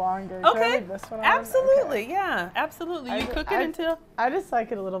a little longer. Should I Okay. leave this one on? Absolutely. Okay. Yeah, absolutely. You cook it until I just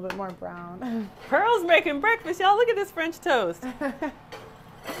like it a little bit more brown. Pearl's making breakfast, y'all. Look at this French toast.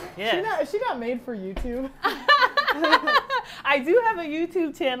 Yeah. She not made for YouTube. I do have a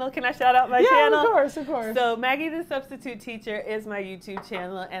YouTube channel. Can I shout out my Yeah, channel? of course, of course. So Maggie the Substitute Teacher is my YouTube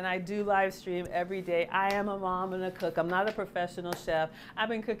channel, and I do live stream every day. I am a mom and a cook. I'm not a professional chef. I've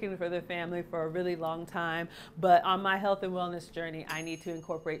been cooking for the family for a really long time, but on my health and wellness journey, I need to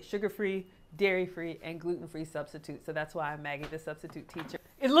incorporate sugar-free, dairy-free, and gluten-free substitutes. So that's why I'm Maggie the Substitute Teacher.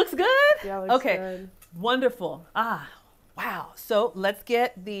 It looks good? Yeah, it looks okay. good. Wonderful. Wow. So let's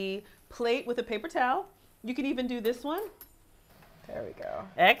get the plate with a paper towel. You can even do this one. There we go.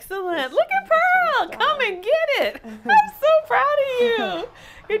 Excellent. Look at Pearl. Come and get it. I'm so proud of you.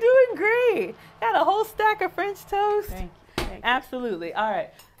 You're doing great. Got a whole stack of French toast. Thank you. Thank you. Absolutely. All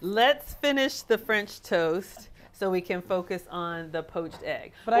right. Let's finish the French toast so we can focus on the poached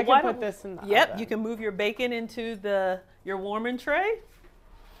egg. But I can put this in the Yep. oven. You can move your bacon into your warming tray.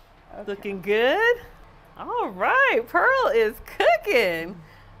 Okay. Looking good. All right. Pearl is cooking.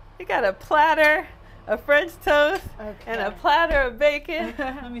 You got a platter of French toast and a Okay. platter of bacon.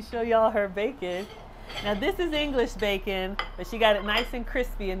 Let me show y'all her bacon. Now this is English bacon, but she got it nice and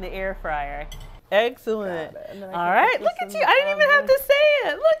crispy in the air fryer. Excellent. Got it. And then I All can right, put look this at in you. the I didn't even have oven. to say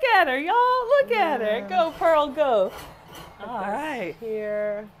it. Look at her, y'all. Look at her. Go, Pearl, go. All This right.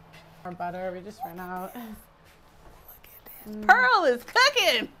 Here. Our butter, we just ran out. Pearl is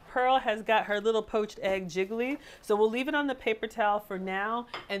cooking. Pearl has got her little poached egg jiggly, so we'll leave it on the paper towel for now,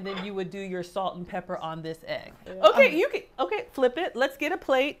 and then you would do your salt and pepper on this egg. Yeah. Okay, flip it. Let's get a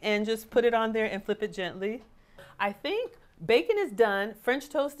plate and just put it on there and flip it gently. I think bacon is done, French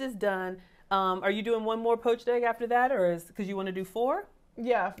toast is done. Are you doing one more poached egg after that, or is because you want to do 4?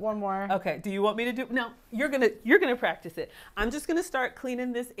 Yeah, one more. Okay. Do you want me to do? No, you're gonna practice it. I'm just gonna start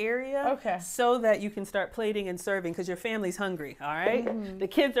cleaning this area, Okay. so that you can start plating and serving because your family's hungry. All right. The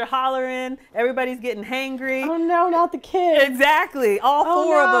kids are hollering. Everybody's getting hangry. Oh no, not the kids. Exactly. All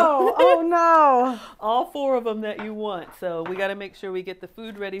four of them. Oh no. All 4 of them that you want. So we got to make sure we get the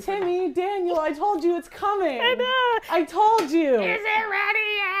food ready. Timmy, Daniel, I told you it's coming. I know. I told you. Is it ready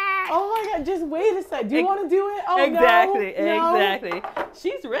yet? Oh my God, just wait a sec. Do you want to do it? Oh Exactly. no. Exactly.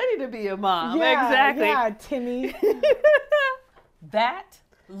 She's ready to be a mom. Yeah, Exactly. Yeah, Timmy. That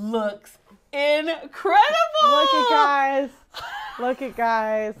looks incredible. Look at guys. Look at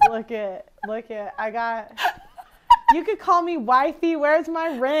guys. Look at. I got. You could call me wifey. Where's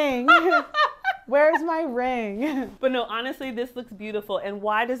my ring? Where's my ring? But no, honestly, this looks beautiful. And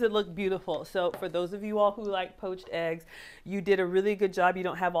why does it look beautiful? So for those of you all who like poached eggs, you did a really good job. You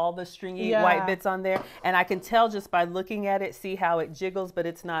don't have all the stringy white bits on there. And I can tell just by looking at it, see how it jiggles, but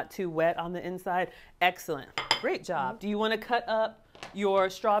it's not too wet on the inside. Excellent. Great job. Do you want to cut up your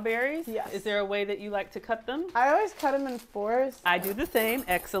strawberries? Yes. Is there a way that you like to cut them? I always cut them in 4s. I do the same.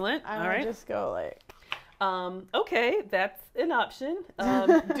 Excellent. I All right. just go like. Okay, that's an option.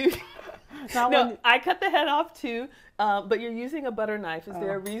 Not No, when- I cut the head off too, but you're using a butter knife. Is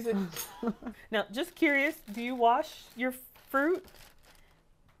there a reason? Now, just curious, do you wash your fruit?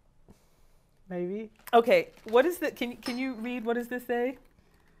 Maybe. Okay, what is the, can you read, what does this say?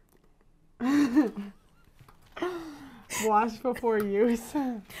 Wash before use.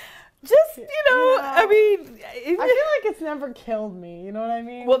 Just, I mean. I feel like it's never killed me. You know what I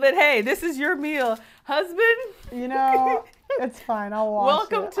mean? Well, then, hey, this is your meal. Husband? You know, it's fine. I'll wash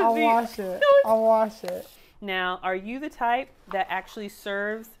Welcome it. to I'll the- wash it. No, it's- I'll wash it. Now, are you the type that actually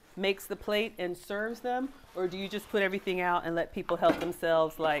makes the plate and serves them? Or do you just put everything out and let people help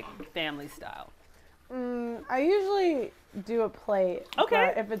themselves like family style? I usually do a plate.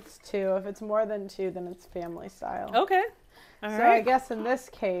 Okay. But if it's more than 2, then it's family style. Okay. All So right. I guess in this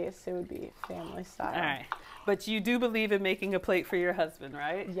case, it would be family style. All right. But you do believe in making a plate for your husband,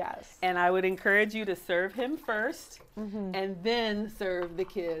 right? Yes. And I would encourage you to serve him first and then serve the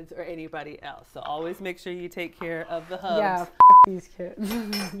kids or anybody else. So always make sure you take care of the hubs. Yeah, these kids.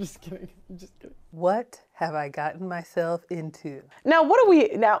 Just kidding. Just kidding. What have I gotten myself into? Now,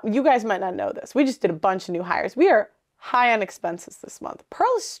 now, you guys might not know this. We just did a bunch of new hires. We are high on expenses this month.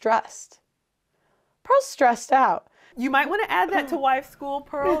 Pearl is stressed. Pearl's stressed out. You might want to add that to wife school,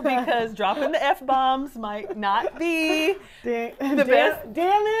 Pearl, because dropping the F-bombs might not be the best.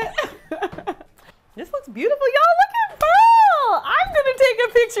 Damn it. This looks beautiful. Y'all, look at Pearl. I'm going to take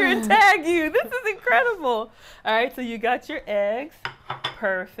a picture and tag you. This is incredible. All right, so you got your eggs.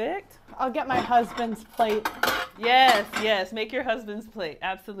 Perfect. I'll get my husband's plate. Yes, yes. Make your husband's plate.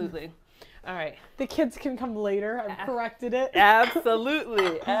 Absolutely. All right. The kids can come later. I've corrected it.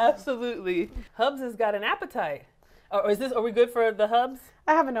 Absolutely. Absolutely. Hubs has got an appetite. Or are we good for the Hubs?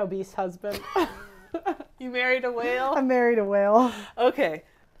 I have an obese husband. You married a whale? I married a whale. Okay.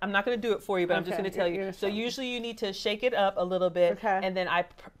 I'm not going to do it for you, but I'm just Okay, going to tell you. So usually you need to shake it up a little bit, and then I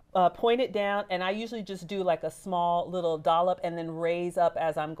point it down, and I usually just do like a small little dollop and then raise up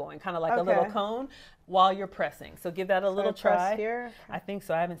as I'm going, kind of like a little cone while you're pressing. So give that a little try. Press here? Okay. I think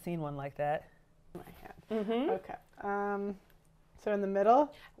so. I haven't seen one like that. Okay. So in the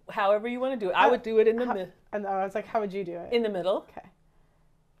middle? However you want to do it. I would do it in the middle. And I was like, how would you do it? In the middle. Okay.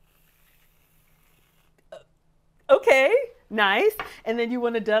 Okay. Nice. And then you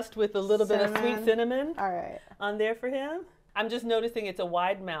want to dust with a little bit of sweet cinnamon. All right. On there for him. I'm just noticing it's a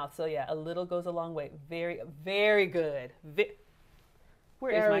wide mouth. So yeah, a little goes a long way. Very, very good.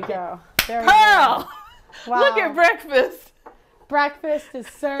 Where is my go. There Pearl! Wow. Look at breakfast. Breakfast is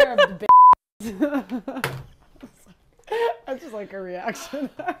served, That's just like a reaction.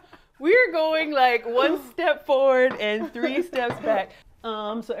 We're going like 1 step forward and 3 steps back.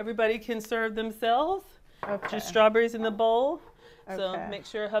 So everybody can serve themselves. Okay. Just strawberries in the bowl. Okay. So make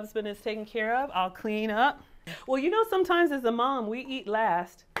sure husband is taken care of. I'll clean up. Well, you know, sometimes as a mom, we eat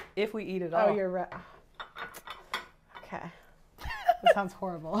last if we eat at all. Oh, you're right. Okay. That sounds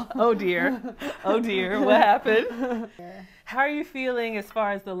horrible. Oh dear. Oh dear. What happened? How are you feeling as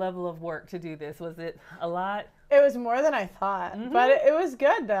far as the level of work to do this? Was it a lot? It was more than I thought, but it was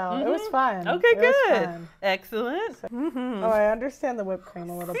good though. It was fun. Okay, good. Excellent. Oh, I understand the whipped cream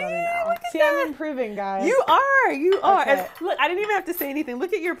a little better now. See, I'm improving, guys. You are. You are. Okay. Look, I didn't even have to say anything.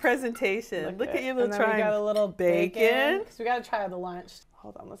 Look at your presentation. Look at your little triangle. And then we got a little bacon. Because we got to try the lunch.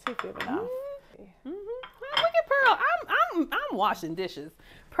 Hold on, let's see if we have enough. Look at Pearl. I'm washing dishes.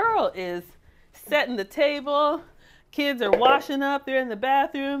 Pearl is setting the table. Kids are washing up. They're in the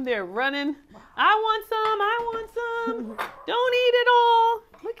bathroom. They're running. I want some. I want some. Don't eat it all.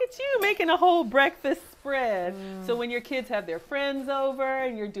 Look at you making a whole breakfast spread. So when your kids have their friends over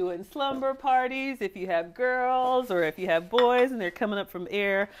and you're doing slumber parties, if you have girls or if you have boys and they're coming up from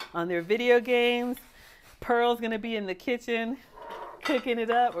air on their video games, Pearl's going to be in the kitchen cooking it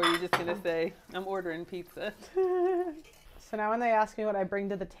up, or are you just going to say, I'm ordering pizza? So now when they ask me what I bring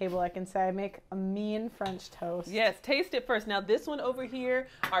to the table, I can say I make a mean French toast. Yes, taste it first. Now this one over here,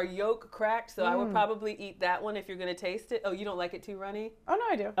 our yolk cracked, so I would probably eat that one if you're going to taste it. Oh, you don't like it too runny? Oh, no,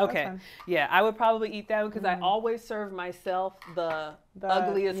 I do. Okay. Yeah, I would probably eat that one because I always serve myself the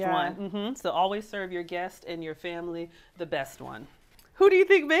ugliest one. So always serve your guest and your family the best one. Who do you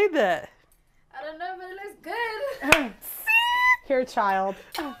think made that? I don't know, but it looks good. Here, child.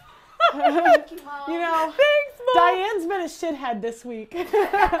 Thank you, Mom. You know, Thanks, Mom. Diane's been a shithead this week.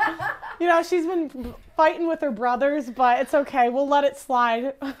 You know, she's been fighting with her brothers, but it's okay. We'll let it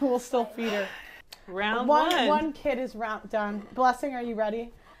slide. We'll still feed her. Round one. One kid is done. Blessing, are you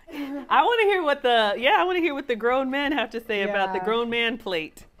ready? I want to hear what the grown men have to say about the grown man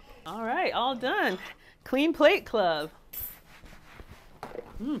plate. All right, all done. Clean plate club.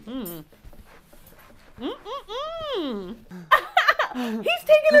 He's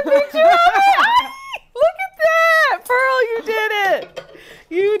taking a picture of it. Look at that, Pearl! You did it.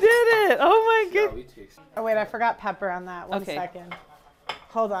 You did it. Oh my goodness. Oh wait, I forgot pepper on that. One second.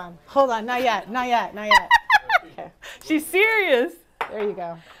 Hold on. Hold on. Not yet. Not yet. Not yet. Okay. She's serious. There you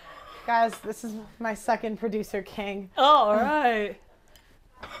go, guys. This is my second producer king. Oh, all right.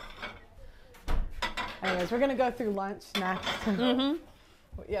 Anyways, we're gonna go through lunch next.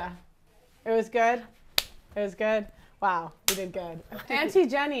 Yeah. It was good. It was good. Wow, we did good. Auntie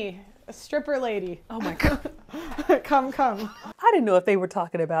Jenny, a stripper lady. Oh my God. Come. I didn't know if they were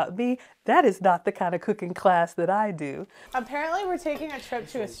talking about me. That is not the kind of cooking class that I do. Apparently we're taking a trip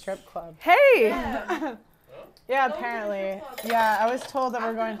to a strip club. Hey! Yeah, apparently. Yeah, I was told that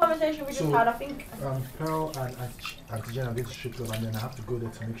we're going. Conversation we just had, I think. Pearl and Auntie Jen are going to strip club, and then I have to go there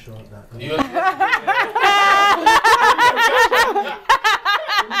to make sure that.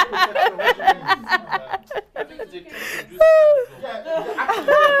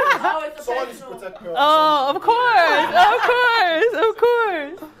 Oh, of course.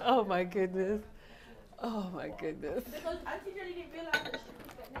 Oh my goodness. Oh my goodness. Because Auntie Jenny didn't realize that she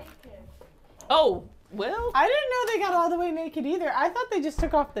could get naked. Oh, well. I didn't know they got all the way naked either. I thought they just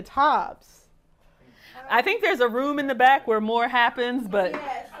took off the tops. I think there's a room in the back where more happens, but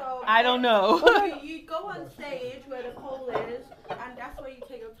Yeah, so I don't know. You go on stage where the pole is, and that's where you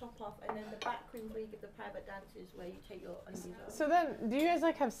take your top off, and then the back room's where you give the private dances, where you take your undies off. So then, do you guys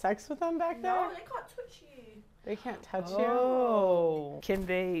like have sex with them back there? No, they can't touch you. They can't touch Oh. Can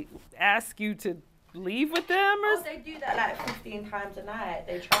they ask you to leave with them or Oh, they do that like 15 times a night.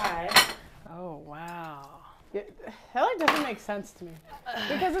 They try. Oh, wow. you. That like doesn't make sense to me.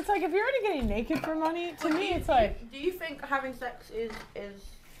 Because it's like if you're already getting naked for money, to me it's like. Do you think having sex is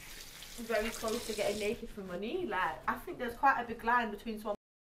very close to getting naked for money? Like, I think there's quite a big line between someone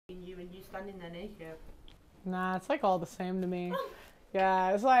you and you standing there naked. Nah, it's like all the same to me.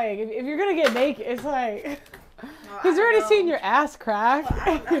 Yeah, it's like if you're gonna get naked, it's like he's already seen your ass crack.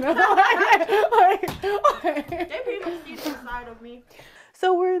 You know, They pretty much see the side of me.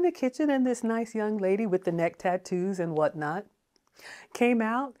 So we're in the kitchen and this nice young lady with the neck tattoos and whatnot came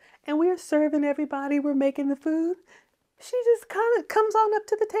out and we're serving everybody. We're making the food. She just kind of comes on up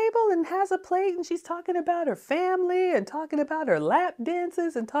to the table and has a plate and she's talking about her family and talking about her lap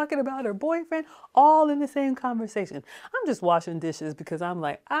dances and talking about her boyfriend, all in the same conversation. I'm just washing dishes because I'm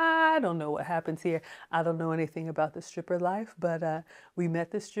like, I don't know what happens here. I don't know anything about the stripper life, but we met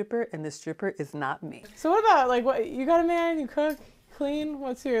the stripper and the stripper is not me. So what about like what you got a man? You cook, clean.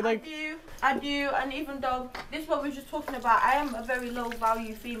 What's your like? I do, and even though this is what we were just talking about, I am a very low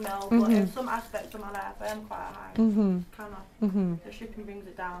value female, but in some aspects of my life, I am quite high. Kind of. The shipping brings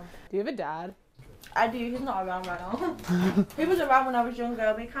it down. Do you have a dad? I do. He's not around right now. He was around when I was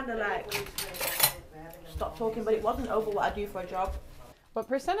younger. We kind of like stopped talking, but it wasn't over what I do for a job. What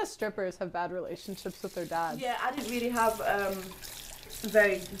percent of strippers have bad relationships with their dads? Yeah, I didn't really have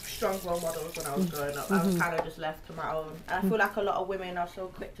very strong role models when I was growing up. I was kind of just left to my own. And I feel like a lot of women are so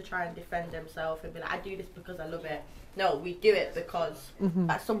quick to try and defend themselves and be like, I do this because I love it. No, we do it because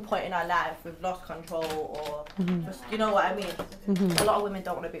at some point in our life we've lost control or just, you know what I mean? A lot of women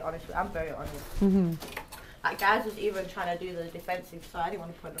don't want to be honest with I'm very honest. Like guys was even trying to do the defensive side. I didn't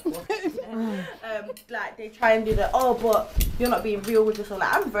want to put the fork. Like they try and do the but you're not being real with this. Or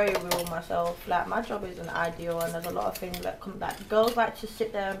like I'm very real myself. Like my job isn't ideal, and there's a lot of things that come. Like girls like to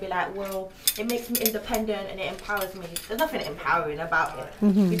sit there and be like, well, it makes me independent and it empowers me. There's nothing empowering about it.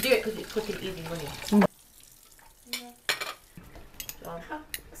 You do it because it's quick and easy money.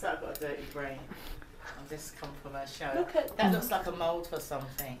 So I've got a dirty brain. I've just come from a show. Look at that. Looks like a mould for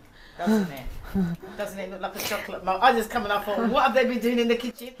something, doesn't it? Doesn't it look like a chocolate mould? I just coming up on what have they been doing in the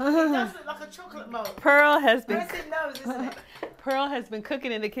kitchen? It does look like a chocolate mould. Pearl has been Knows, isn't it? Pearl has been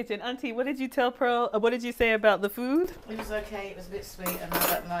cooking in the kitchen. Auntie, what did you tell Pearl? What did you say about the food? It was okay. It was a bit sweet, and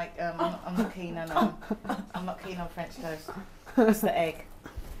I don't like. I'm not keen on. I'm not keen on French toast. It's the egg.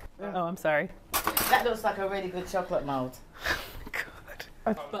 Oh, I'm sorry. That looks like a really good chocolate mould.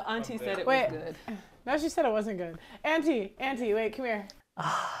 But Auntie said it Wait. was good. No, she said it wasn't good. Auntie, wait, come here.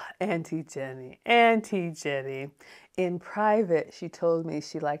 Auntie Jenny. In private, she told me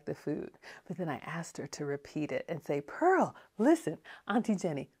she liked the food, but then I asked her to repeat it and say, Pearl, listen, Auntie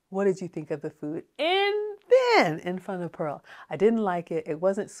Jenny, what did you think of the food? And then in front of Pearl, I didn't like it. It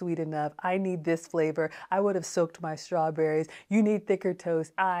wasn't sweet enough. I need this flavor. I would have soaked my strawberries. You need thicker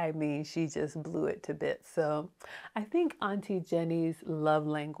toast. I mean, she just blew it to bits. So I think Auntie Jenny's love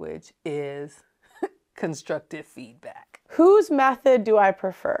language is constructive feedback. Whose method do I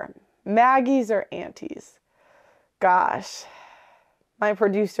prefer? Maggie's or Auntie's? Gosh, my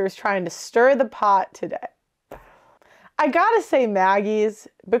producer is trying to stir the pot today. I gotta say Maggie's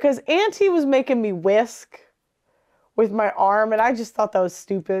because Auntie was making me whisk with my arm and I just thought that was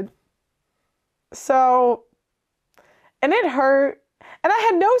stupid. So, and it hurt and I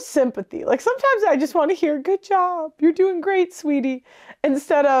had no sympathy. Like sometimes I just want to hear, good job, you're doing great, sweetie,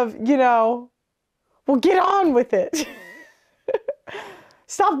 instead of, well, get on with it.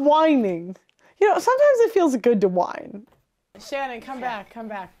 Stop whining. Sometimes it feels good to whine. Shannon, come back.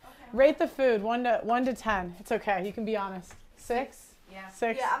 Okay. Rate the food, 1 to 10. It's okay, you can be honest. 6? Yeah.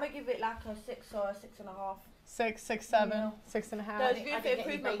 6? Yeah, I'm gonna give it like a 6 or a 6.5. 6, 6, 7, Yeah. 6.5. No, it's room for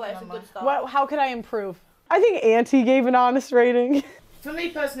improvement, but it's a good start. How could I improve? I think Auntie gave an honest rating. For me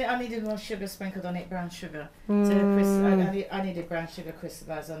personally, I needed more sugar sprinkled on it, brown sugar. I needed brown sugar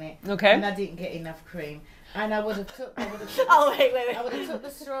crystallized on it. Okay. And I didn't get enough cream. And I would have took. Oh wait. I would have took the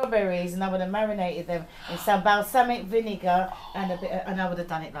strawberries and I would have marinated them in some balsamic vinegar and and I would have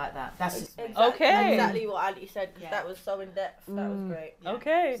done it like that. That's just me. Okay. Exactly what Ali said. 'Cause that was so in depth. That was great. Yeah.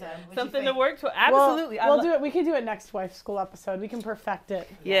 Okay. So, what do you Something to think? work to. Absolutely. We'll do it. We can do it next Wife School episode. We can perfect it.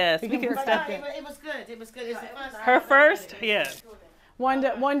 Yes, We we can can But step no, in. it was good. It was good. It's the first time Her I've first? done it. Yes. 1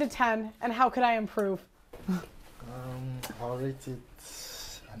 to 10. And how could I improve? I'll rate it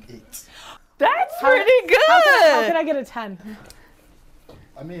an 8. That's pretty good. How could I get a 10?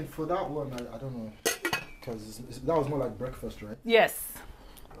 I mean, for that one, I don't know, because that was more like breakfast, right? Yes.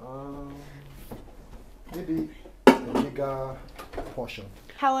 Maybe a bigger portion.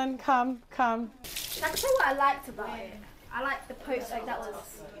 Helen, come. I can tell you what I liked about it. I liked the post, like that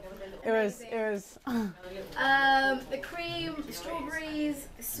was. It was. The cream, the strawberries,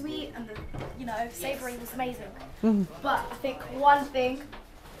 the sweet, and the savoury was amazing. But I think one thing,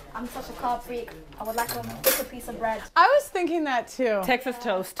 I'm such a carb freak. I would like a thicker piece of bread. I was thinking that too. Texas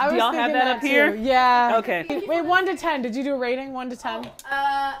toast. I Do was y'all have thinking that up here? too. Yeah. Okay. Wait, 1 to 10. Did you do a rating? 1 to 10?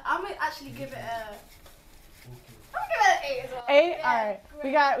 I'm gonna actually give it an 8 as well. 8. Yeah, All right.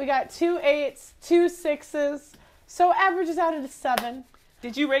 great. We got 2 8s, 2 6s. So averages out at a 7.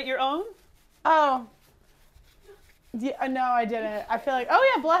 Did you rate your own? Oh. Yeah, no, I didn't. I feel like.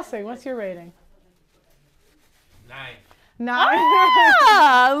 Oh yeah, Blessing. What's your rating? 9. 9.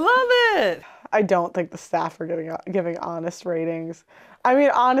 Ah, I love it. I don't think the staff are giving honest ratings. I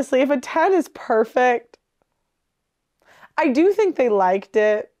mean, honestly, if a 10 is perfect, I do think they liked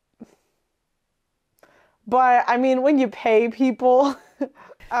it. But I mean, when you pay people,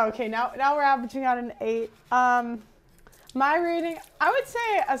 okay, now we're averaging out an 8. My rating, I would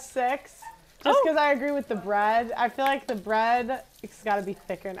say a 6, just because I agree with the bread. I feel like the bread, it's got to be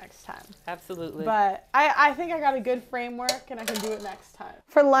thicker next time. Absolutely. But I think I got a good framework and I can do it next time.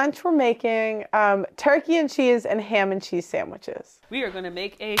 For lunch, we're making turkey and cheese and ham and cheese sandwiches. We are going to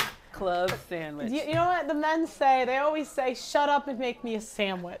make a club sandwich. You know what the men say? They always say, shut up and make me a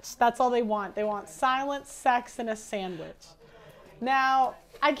sandwich. That's all they want. They want silence, sex, and a sandwich. Now,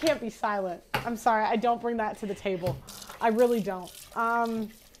 I can't be silent. I'm sorry. I don't bring that to the table. I really don't.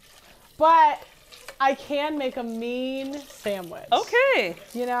 But I can make a mean sandwich. Okay.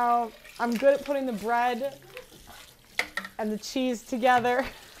 You know, I'm good at putting the bread and the cheese together.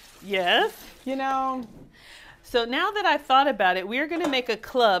 Yes. You know. So now that I've thought about it, we're going to make a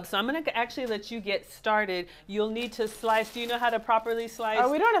club. So I'm going to actually let you get started. You'll need to slice. Do you know how to properly slice?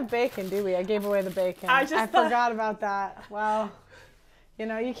 Oh, we don't have bacon, do we? I gave away the bacon. I forgot about that. Well, you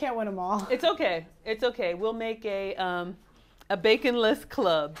know, you can't win them all. It's okay. It's okay. We'll make a baconless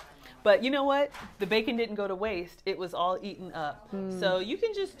club. But you know what? The bacon didn't go to waste. It was all eaten up. So you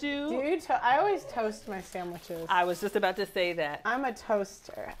can just I always toast my sandwiches. I was just about to say that. I'm a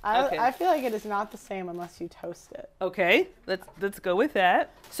toaster. Okay. I feel like it is not the same unless you toast it. Okay, let's go with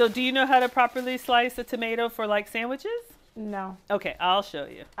that. So do you know how to properly slice a tomato for like sandwiches? No. Okay, I'll show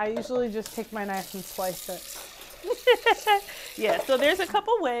you. I usually just take my knife and slice it. Yeah, so there's a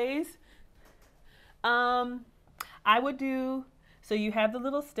couple ways. I would do, so you have the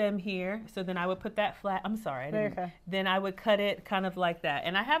little stem here, so then I would put that flat, I'm sorry. Okay. Then I would cut it kind of like that.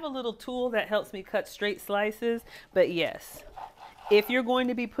 And I have a little tool that helps me cut straight slices, but yes. If you're going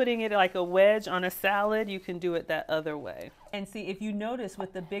to be putting it like a wedge on a salad, you can do it that other way. And see, if you notice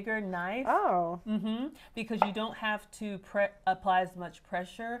with the bigger knife, because you don't have to apply as much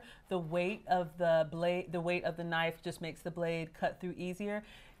pressure, the weight of the blade, the weight of the knife just makes the blade cut through easier.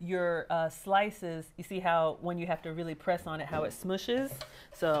 Your slices, you see how when you have to really press on it, how it smushes?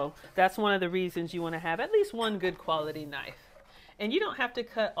 So that's one of the reasons you want to have at least one good quality knife. And you don't have to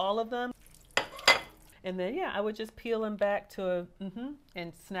cut all of them. And then, yeah, I would just peel them back to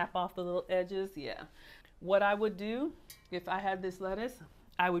and snap off the little edges. Yeah. What I would do if I had this lettuce,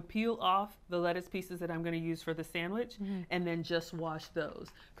 I would peel off the lettuce pieces that I'm going to use for the sandwich and then just wash those.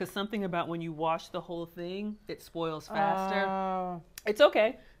 Because something about when you wash the whole thing, it spoils faster. Oh. It's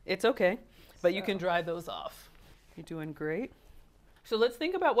okay. It's okay. But you can dry those off. You're doing great. So let's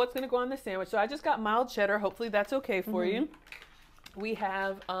think about what's going to go on the sandwich. So I just got mild cheddar. Hopefully that's okay for you. We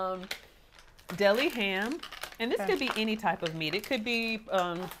have deli ham, and this could be any type of meat. It could be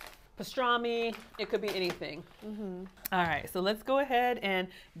pastrami, it could be anything. All right, so let's go ahead and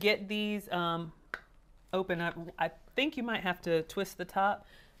get these open up. I think you might have to twist the top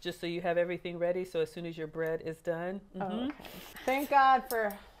just so you have everything ready, so as soon as your bread is done. Okay. Thank God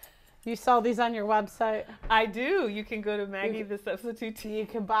for you saw these on your website. I do. You can go to Maggie the Substitute. You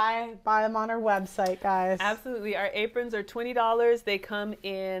can buy them on our website, guys. Absolutely. Our aprons are $20. They come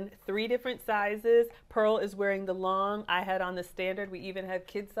in 3 different sizes. Pearl is wearing the long. I had on the standard. We even have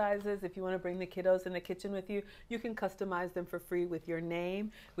kid sizes. If you want to bring the kiddos in the kitchen with you, you can customize them for free with your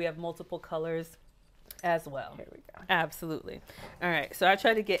name. We have multiple colors as well. Here we go. Absolutely. All right. So I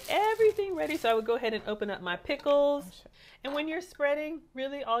try to get everything ready. So I would go ahead and open up my pickles. And when you're spreading,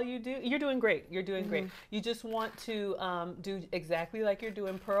 really all you do, you're doing great. You're doing great. You just want to do exactly like you're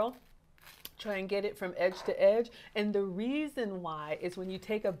doing, Pearl. Try and get it from edge to edge. And the reason why is when you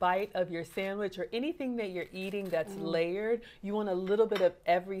take a bite of your sandwich or anything that you're eating that's layered, you want a little bit of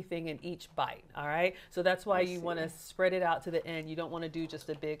everything in each bite, all right? So that's why you want to spread it out to the end. You don't want to do just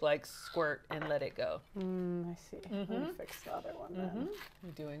a big like squirt and let it go. I see. Let me fix the other one then.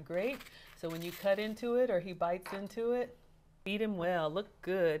 You're doing great. So when you cut into it or he bites into it, feed him well, look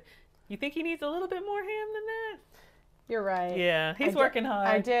good. You think he needs a little bit more ham than that? You're right. Yeah, he's working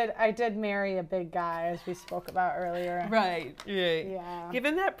hard. I did marry a big guy, as we spoke about earlier. Right. Yeah. Give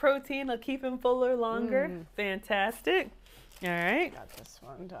him that protein. It'll keep him fuller longer. Fantastic. All right. Got this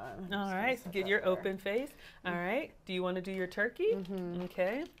one done. All right. So get your open face. All right. Do you want to do your turkey?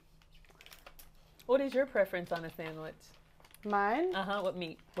 Okay. What is your preference on a sandwich? Mine? What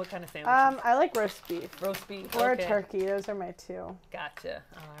meat? What kind of sandwich? I like roast beef. Roast beef. Or okay. turkey. Those are my two. Gotcha.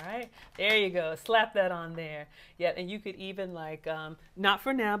 All right. There you go. Slap that on there. Yeah, and you could even like, not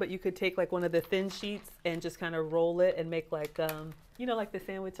for now, but you could take like one of the thin sheets and just kind of roll it and make like, you know, like the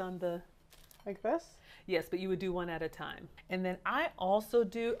sandwich on the... Like this? Yes, but you would do one at a time. And then I also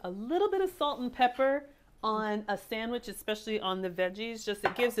do a little bit of salt and pepper on a sandwich, especially on the veggies. Just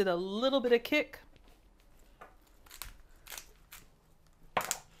it gives it a little bit of kick.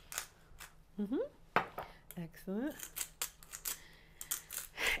 Excellent.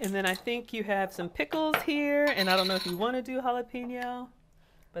 And then I think you have some pickles here, and I don't know if you want to do jalapeno,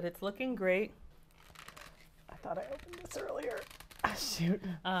 but it's looking great. I thought I opened this earlier. Shoot.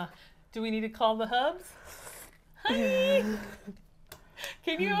 Do we need to call the hubs? Honey,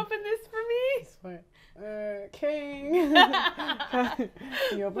 can you open this for me? King.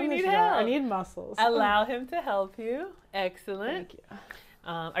 You open We this need jar. help. I need muscles. Allow him to help you. Excellent. Thank you.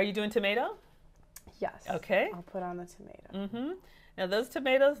 Are you doing tomato? Yes. Okay. I'll put on the tomato. Now those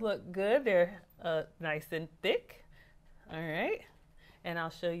tomatoes look good. They're nice and thick. All right. And I'll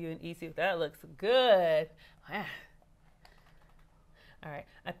show you an easy. That looks good. Ah. All right.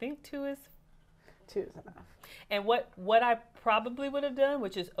 I think 2 is. 2 is enough. And what I probably would have done,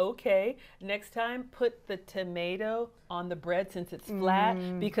 which is okay, next time put the tomato on the bread since it's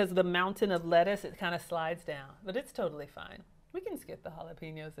flat, because the mountain of lettuce, it kind of slides down. But it's totally fine. We can skip the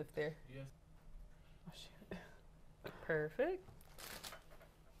jalapenos if they're... Yes. Oh, shoot. Perfect.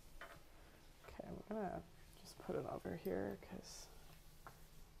 Okay, I'm going to just put it over here because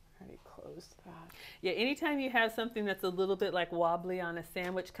I already closed that. Yeah, anytime you have something that's a little bit like wobbly on a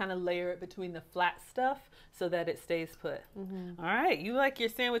sandwich, kind of layer it between the flat stuff so that it stays put. All right, you like your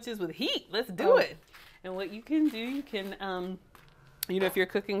sandwiches with heat. Let's do it. And what you can do, you can, you know, if you're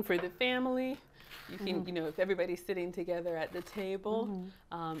cooking for the family, you can, you know, if everybody's sitting together at the table,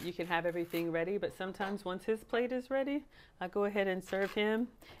 you can have everything ready. But sometimes once his plate is ready, I go ahead and serve him,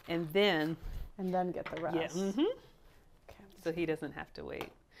 and then get the rest. yeah, Okay. so he doesn't have to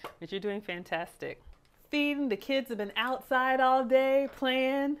wait. But you're doing fantastic. Feeding, the kids have been outside all day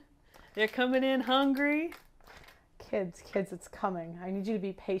playing. They're coming in hungry. Kids, it's coming. I need you to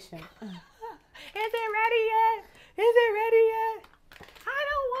be patient. Is it ready yet? Is it ready yet? I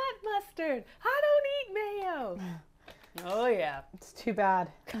don't want mustard. I don't eat mayo. Oh yeah. It's too bad.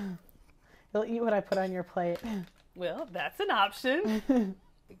 You'll eat what I put on your plate. Well, that's an option.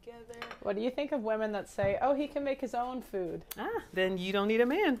 Together. What do you think of women that say, oh, he can make his own food? Then you don't need a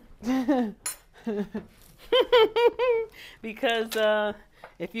man. Because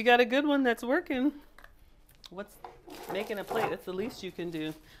if you got a good one that's working, what's making a plate? That's the least you can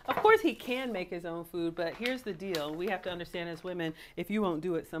do. Of course he can make his own food, but here's the deal. We have to understand as women, if you won't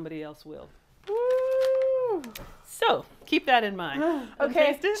do it, somebody else will. Woo! So keep that in mind.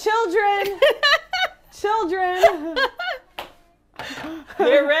 Okay, Taste it? children! Children!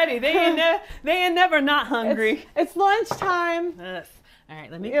 They're ready. They ain't never not hungry. It's lunchtime. Yes. All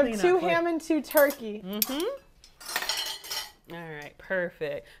right, let me We clean have 2 up. ham and 2 turkey. All right,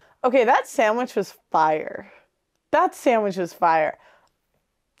 perfect. Okay, that sandwich was fire. That sandwich was fire.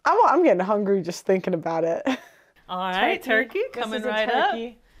 I'm getting hungry just thinking about it. All right, turkey This coming is a right up.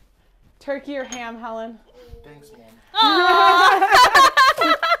 turkey. Turkey or ham, Helen? Thanks, Mom. I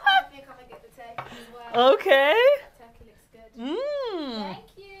think I'm gonna get the turkey as well. Okay. Turkey looks good.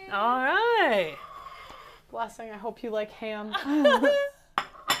 Thank you. All right. Blessing, I hope you like ham.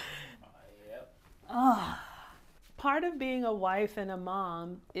 Part of being a wife and a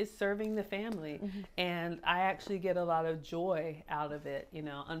mom is serving the family. And I actually get a lot of joy out of it. You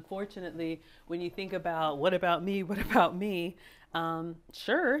know, unfortunately, when you think about what about me,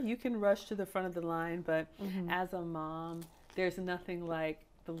 sure, you can rush to the front of the line, but as a mom, there's nothing like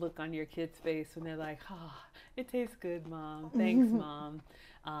the look on your kid's face when they're like, "Ah, it tastes good, Mom. Thanks, Mom."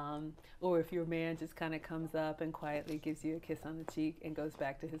 Or if your man just kind of comes up and quietly gives you a kiss on the cheek and goes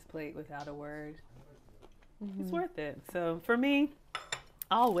back to his plate without a word. It's worth it. So for me,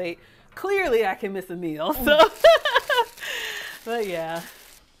 I'll wait. Clearly I can miss a meal, so. But yeah.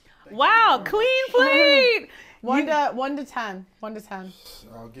 Wow, clean plate! 1 to 10. 1 to 10.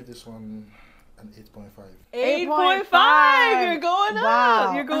 I'll give this one an 8.5. 8.5! You're going up!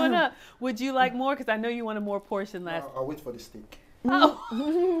 Wow. You're going up. Would you like more? Because I know you wanted more portion last. I'll wait for the steak.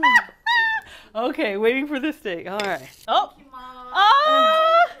 Oh. Okay, waiting for the steak. All right. Oh! Thank you, Mom.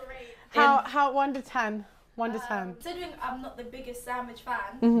 Oh! Great. How 1 to 10? 1 to 10. Considering I'm not the biggest sandwich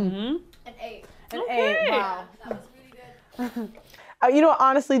fan, Mm-hmm. an 8. An Okay. 8. Wow. That was really good. You know,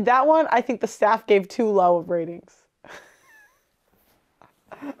 honestly, that one, I think the staff gave too low of ratings.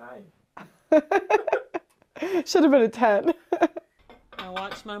 Should have been a 10. I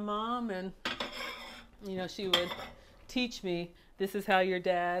watched my mom, and you know, she would teach me, this is how your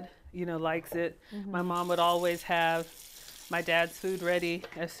dad, you know, likes it. My mom would always have my dad's food ready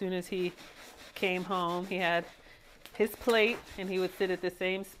as soon as he came home. He had his plate, and he would sit at the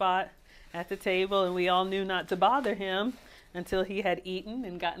same spot at the table, and we all knew not to bother him until he had eaten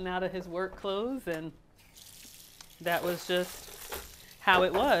and gotten out of his work clothes, and that was just how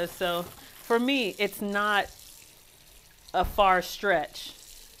it was. So for me, it's not a far stretch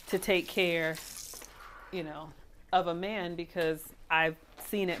to take care, you know, of a man, because I've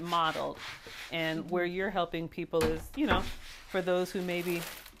seen it modeled. And where you're helping people is, you know, for those who maybe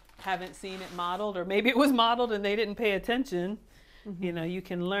haven't seen it modeled, or maybe it was modeled and they didn't pay attention, you know, you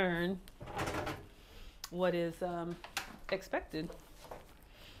can learn what is expected.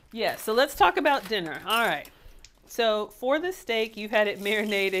 Yeah, so let's talk about dinner. All right. So for the steak, you've had it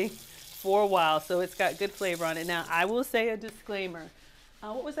marinating for a while, so it's got good flavor on it. Now, I will say a disclaimer.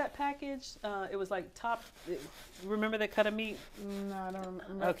 What was that package? It was like remember the cut of meat? No, I don't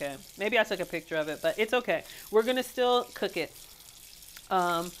remember. Okay, maybe I took a picture of it, but it's okay. We're gonna still cook it.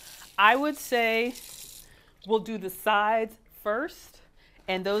 I would say we'll do the sides first,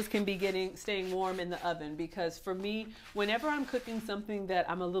 and those can be staying warm in the oven, because for me, whenever I'm cooking something that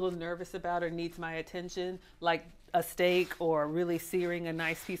I'm a little nervous about or needs my attention, like a steak or really searing a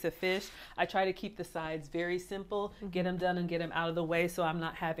nice piece of fish, I try to keep the sides very simple, get them done and get them out of the way so I'm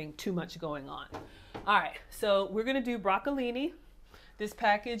not having too much going on. All right, so we're gonna do broccolini. This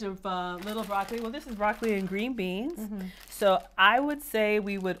package of little broccoli, well, this is broccoli and green beans. So I would say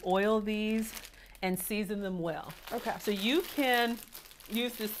we would oil these and season them well. Okay. So you can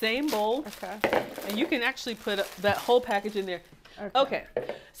use the same bowl, Okay. and you can actually put that whole package in there. Okay,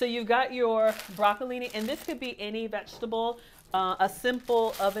 so you've got your broccolini, and this could be any vegetable, a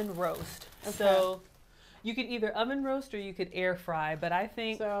simple oven roast. Okay. So you could either oven roast or you could air fry, but I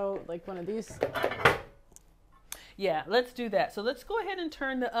think, So, like one of these. yeah, let's do that. So let's go ahead and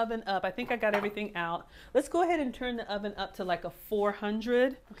turn the oven up. I think I got everything out. Let's go ahead and turn the oven up to like a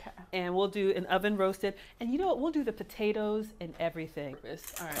 400. Okay. And we'll do an oven roasted. And you know what? We'll do the potatoes and everything.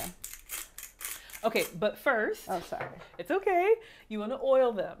 All right. Okay, but first, Oh, sorry. it's okay. You want to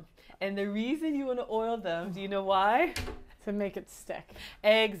oil them. And the reason you want to oil them, do you know why? To make it stick.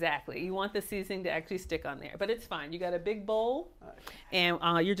 Exactly. You want the seasoning to actually stick on there. But it's fine. You got a big bowl, and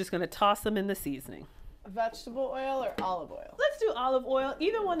you're just going to toss them in the seasoning. Vegetable oil or olive oil? Let's do olive oil.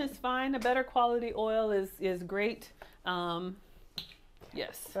 Either one is fine. A better quality oil is great.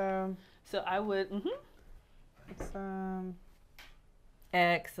 Yes. So I would, Some.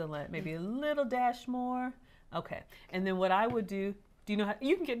 Excellent. Maybe a little dash more. Okay. And then what I would do you know how,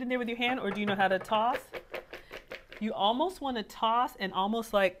 you can get in there with your hand, or do you know how to toss? You almost want to toss and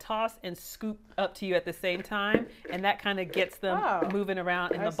almost like toss and scoop up to you at the same time. And that kind of gets them moving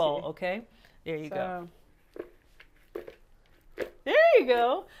around in the bowl. see. Okay. There you go. There you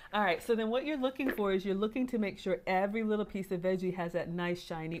go. All right, so then what you're looking for is you're looking to make sure every little piece of veggie has that nice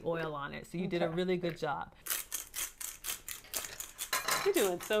shiny oil on it. So you did a really good job. You're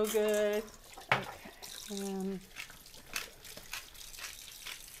doing so good. Okay.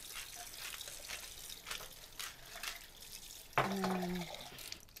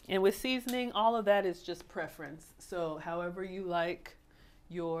 And with seasoning, all of that is just preference. So however you like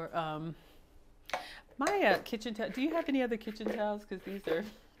your, my kitchen towel, do you have any other kitchen towels? Because these are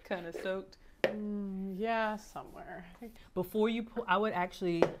kind of soaked. Yeah, somewhere. I think. Before you pull, I would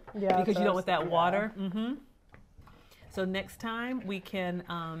actually, Yeah, because you don't want that yeah. water. So next time we can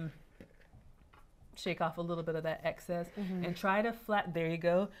shake off a little bit of that excess and try to there you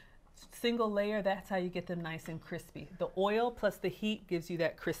go. Single layer, that's how you get them nice and crispy. The oil plus the heat gives you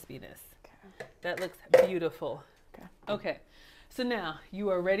that crispiness. Okay. That looks beautiful. Okay. Okay. So now you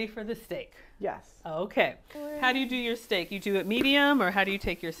are ready for the steak. Yes. Okay. How do you do your steak? You do it medium, or how do you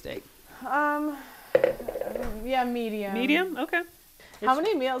take your steak? Yeah, medium. Medium? Okay. How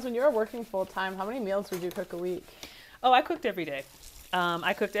many meals, when you were working full time, how many meals would you cook a week? Oh, I cooked every day.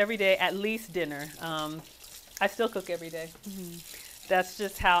 I cooked every day, at least dinner. I still cook every day. That's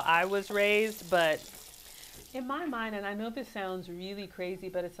just how I was raised. But in my mind, and I know this sounds really crazy,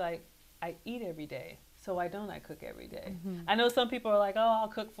 but it's like I eat every day. So why don't I cook every day? I know some people are like, oh, I'll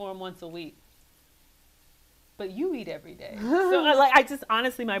cook for them once a week. But you eat every day. So I just,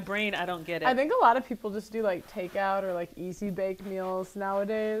 honestly, my brain, I don't get it. I think a lot of people just do like takeout or like easy bake meals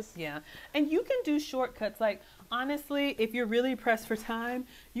nowadays. Yeah. And you can do shortcuts. Like, honestly, if you're really pressed for time,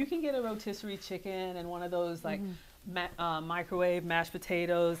 you can get a rotisserie chicken and one of those like microwave mashed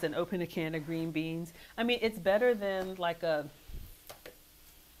potatoes and open a can of green beans. I mean, it's better than like a,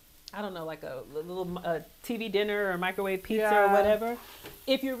 I don't know, like a little TV dinner or microwave pizza or whatever.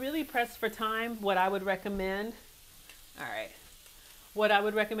 If you're really pressed for time, what I would recommend, all right, what I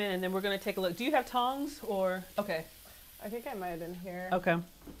would recommend, and then we're going to take a look. Do you have tongs or, okay. I think I might have been here. Okay.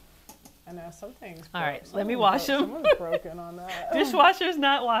 I know, something's all right, let me wash them. Someone's broken on that. Dishwasher's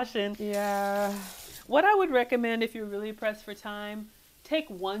not washing. Yeah. What I would recommend if you're really pressed for time, take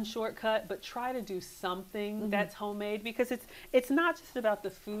one shortcut, but try to do something that's homemade, because it's not just about the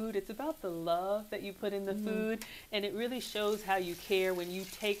food, it's about the love that you put in the food, and it really shows how you care when you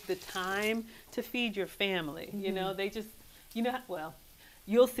take the time to feed your family. You know, they just, you know, well,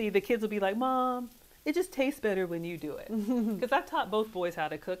 you'll see the kids will be like, Mom, it just tastes better when you do it. Because I've taught both boys how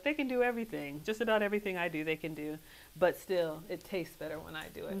to cook. They can do everything. Just about everything I do, they can do. But still, it tastes better when I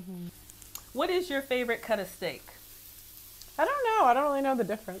do it. What is your favorite cut of steak? I don't know. I don't really know the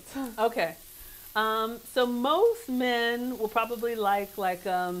difference. Okay. So most men will probably like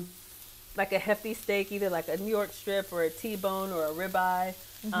a hefty steak, either like a New York strip or a T-bone or a ribeye.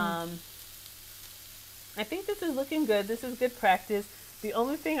 I think this is looking good. This is good practice. The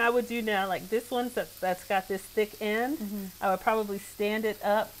only thing I would do now, like this one that's got this thick end, I would probably stand it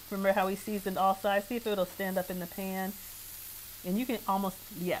up. Remember how we seasoned all sides? See if it'll stand up in the pan. And you can almost,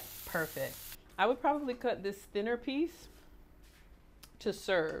 yeah, perfect. I would probably cut this thinner piece to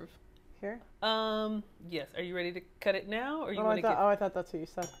serve. Here? Yes. Are you ready to cut it now, or you Oh, want to get? Oh, I thought that's what you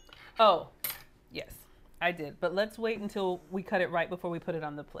said. Oh, yes, I did. But let's wait until we cut it right before we put it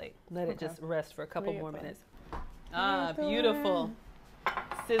on the plate. Let it just rest for a couple more minutes. Ah, beautiful.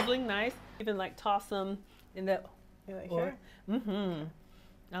 Sizzling nice. Even like toss them in that. You like here?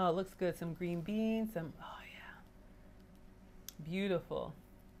 Oh, it looks good. Some green beans. Some. Oh yeah. Beautiful.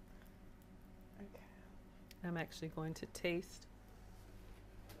 Okay. I'm actually going to taste.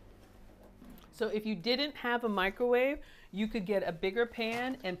 So if you didn't have a microwave, you could get a bigger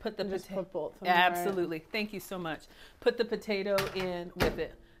pan and put the potato. Absolutely. Thank you so much. Put the potato in with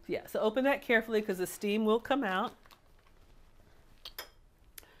it. Yeah. So open that carefully because the steam will come out.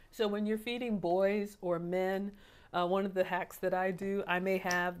 So when you're feeding boys or men, one of the hacks that I do, I may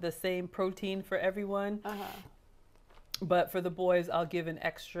have the same protein for everyone. But for the boys, I'll give an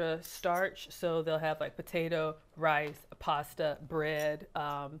extra starch. So they'll have like potato, rice, pasta, bread,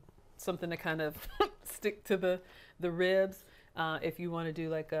 something to kind of stick to the ribs. If you want to do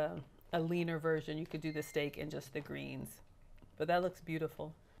like a leaner version, you could do the steak and just the greens. But that looks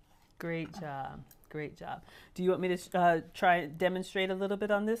beautiful. Great job. Great job. Do you want me to try and demonstrate a little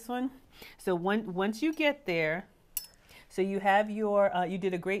bit on this one? So once you get there, so you have your, you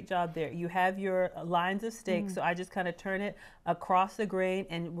did a great job there. You have your lines of steak. So I just kind of turn it across the grain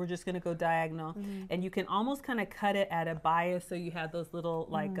and we're just going to go diagonal. And you can almost kind of cut it at a bias so you have those little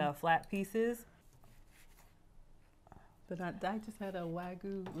like flat pieces. But I just had a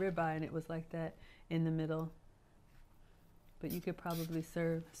Wagyu ribeye and it was like that in the middle. But you could probably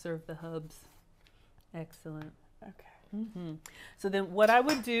serve the hubs. Excellent. Okay. So then what I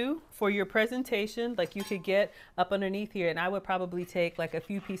would do for your presentation, like you could get up underneath here and I would probably take like a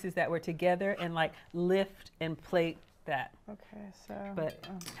few pieces that were together and like lift and plate that. Okay, so. But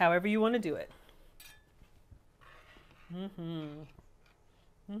however you want to do it.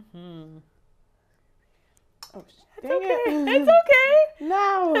 Oh, It's okay. It's okay.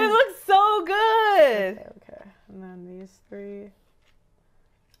 No. It looks so good. Okay. And then these three.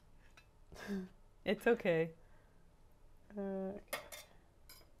 It's okay. Okay.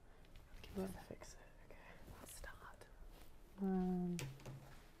 Let's fix it. Okay. Stop.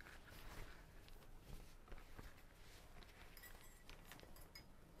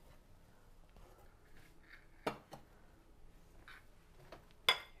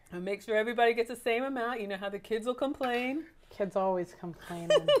 And make sure everybody gets the same amount. You know how the kids will complain. Kids always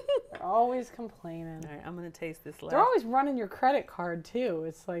complaining. They're always complaining. All right, I'm gonna taste this last. They're always running your credit card too.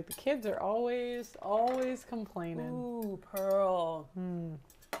 It's like the kids are always complaining. Ooh, Pearl.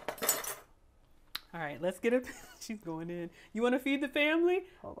 All right, let's get it. She's going in. You want to feed the family?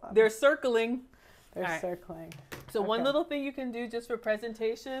 Hold on. They're circling. They're all right. circling. So one Okay. little thing you can do just for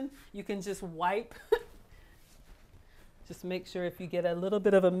presentation, you can just wipe. Just make sure if you get a little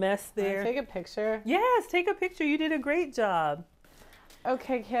bit of a mess Can I there. take a picture? Yes, take a picture. You did a great job.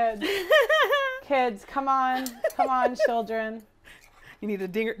 Okay, kids. Kids, come on, children. You need a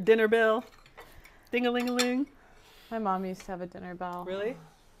dinner bell. Ding-a-ling-a-ling. My mom used to have a dinner bell. Really?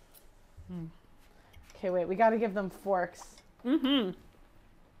 Okay, wait. We got to give them forks. Mm-hmm.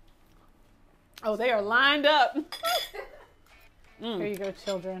 Oh, they are lined up. Here you go,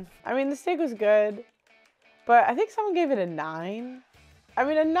 children. I mean, the steak was good, but I think someone gave it a 9. I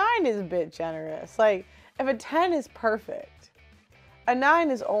mean, a 9 is a bit generous. Like, if a 10 is perfect, a 9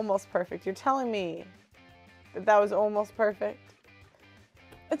 is almost perfect. You're telling me that that was almost perfect?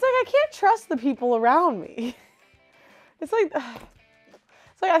 It's like I can't trust the people around me. It's like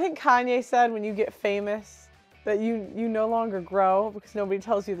I think Kanye said when you get famous that you no longer grow because nobody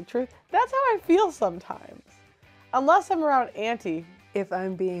tells you the truth. That's how I feel sometimes. Unless I'm around Auntie. If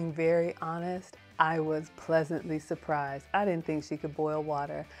I'm being very honest, I was pleasantly surprised. I didn't think she could boil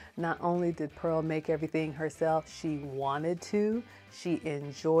water. Not only did Pearl make everything herself, she wanted to. She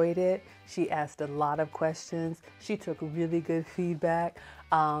enjoyed it. She asked a lot of questions. She took really good feedback.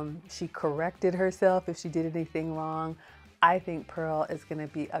 She corrected herself if she did anything wrong. I think Pearl is going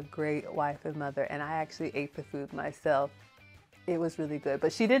to be a great wife and mother, and I actually ate the food myself. It was really good.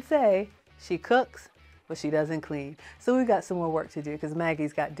 But she did say she cooks, but she doesn't clean. So we've got some more work to do because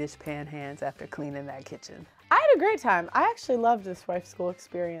Maggie's got dishpan hands after cleaning that kitchen. I had a great time. I actually loved this wife school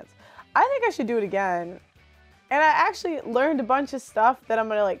experience. I think I should do it again. And I actually learned a bunch of stuff that I'm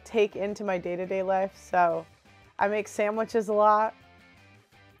gonna like take into my day-to-day life. So I make sandwiches a lot.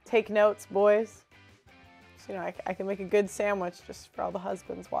 Take notes, boys. So, you know, I can make a good sandwich just for all the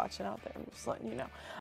husbands watching out there. I'm just letting you know.